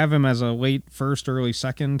 I have him as a late first, early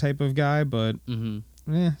second type of guy, but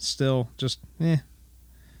still, just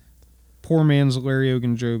poor man's Larry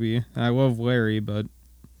Ogunjobi. I love Larry, but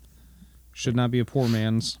should not be a poor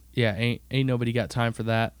man's. Yeah, ain't nobody got time for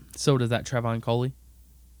that. So does that Trevon Coley.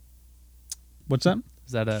 What's that?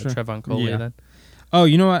 Is that a Trevon Coley then? Oh,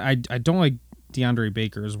 you know what? I don't like DeAndre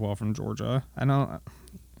Baker as well from Georgia. I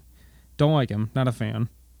don't like him. Not a fan.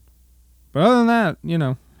 But other than that,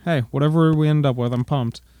 hey, whatever we end up with, I'm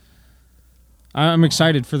pumped. I'm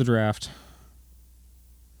excited for the draft.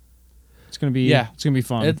 It's gonna be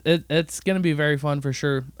fun. It's gonna be very fun for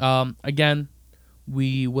sure. Again,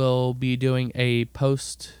 we will be doing a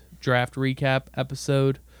post-draft recap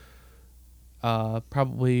episode.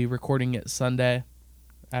 Probably recording it Sunday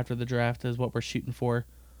after the draft is what we're shooting for.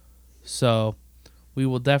 So we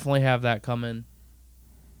will definitely have that coming.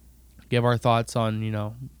 Give our thoughts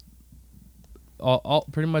on, all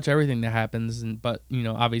pretty much everything that happens, but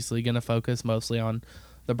obviously going to focus mostly on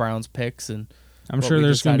the Browns picks, and I'm sure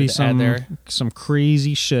there's going to be some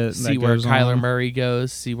crazy shit. See where Kyler Murray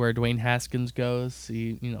goes, see where Dwayne Haskins goes,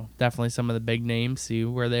 see definitely some of the big names, see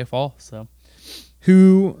where they fall. So,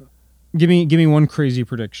 give me one crazy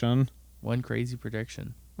prediction. One crazy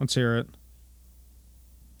prediction. Let's hear it.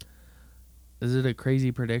 Is it a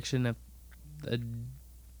crazy prediction if the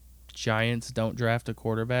Giants don't draft a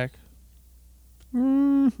quarterback?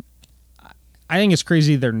 I think it's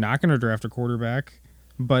crazy they're not going to draft a quarterback,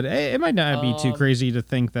 but it might not be too crazy to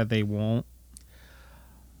think that they won't.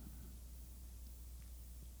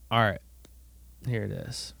 All right. Here it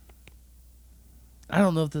is. I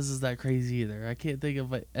don't know if this is that crazy either. I can't think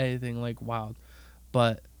of anything like wild,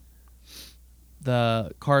 but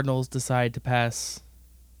the Cardinals decide to pass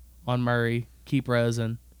on Murray, keep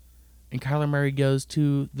Rosen, and Kyler Murray goes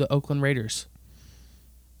to the Oakland Raiders.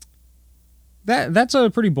 That's a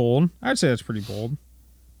pretty bold. I'd say that's pretty bold.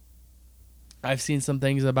 I've seen some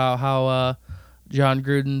things about how John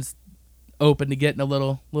Gruden's open to getting a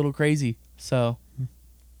little crazy. So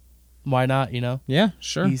why not? Yeah,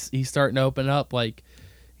 sure. He's starting to open up. Like,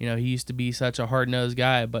 he used to be such a hard-nosed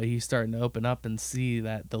guy, but he's starting to open up and see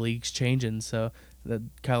that the league's changing. So that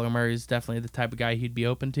Kyler Murray is definitely the type of guy he'd be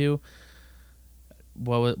open to.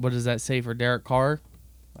 What does that say for Derek Carr?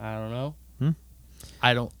 I don't know.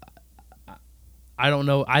 I don't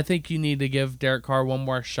know. I think you need to give Derek Carr one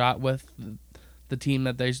more shot with the team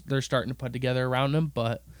that they're starting to put together around him,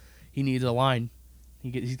 but he needs a line.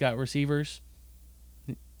 He's got receivers.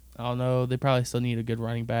 I don't know. They probably still need a good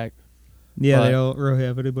running back. Yeah, they don't really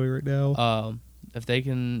have anybody right now. If they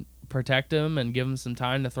can protect him and give him some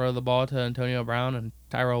time to throw the ball to Antonio Brown and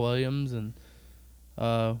Tyrell Williams and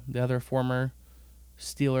the other former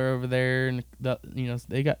Steeler over there, and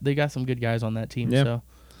they got some good guys on that team. Yeah. So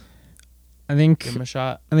I think give him a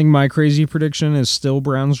shot. I think my crazy prediction is still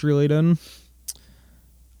Browns related.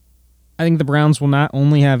 I think the Browns will not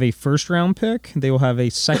only have a first-round pick, they will have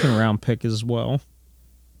a second-round pick as well.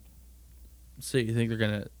 So you think they're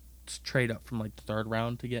going to trade up from like the third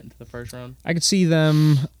round to get into the first round? I could see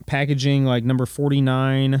them packaging like number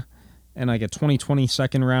 49 and like a 2020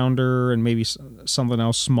 second-rounder and maybe something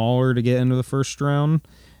else smaller to get into the first round.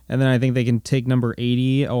 And then I think they can take number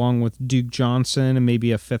 80 along with Duke Johnson and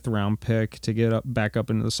maybe a fifth-round pick to get back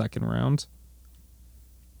up into the second round.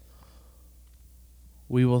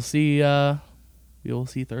 We will see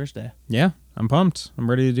Thursday. Yeah, I'm pumped. I'm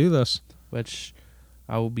ready to do this. Which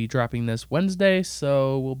I will be dropping this Wednesday,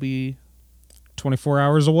 so we'll be 24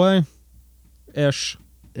 hours away. Ish.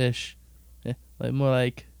 More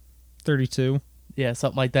like 32. Yeah,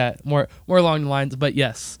 something like that. More along the lines, but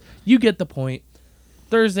yes, you get the point.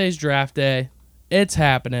 Thursday's draft day. It's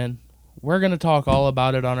happening. We're going to talk all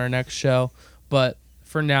about it on our next show, but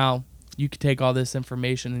for now, you can take all this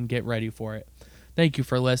information and get ready for it. Thank you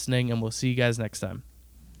for listening, and we'll see you guys next time.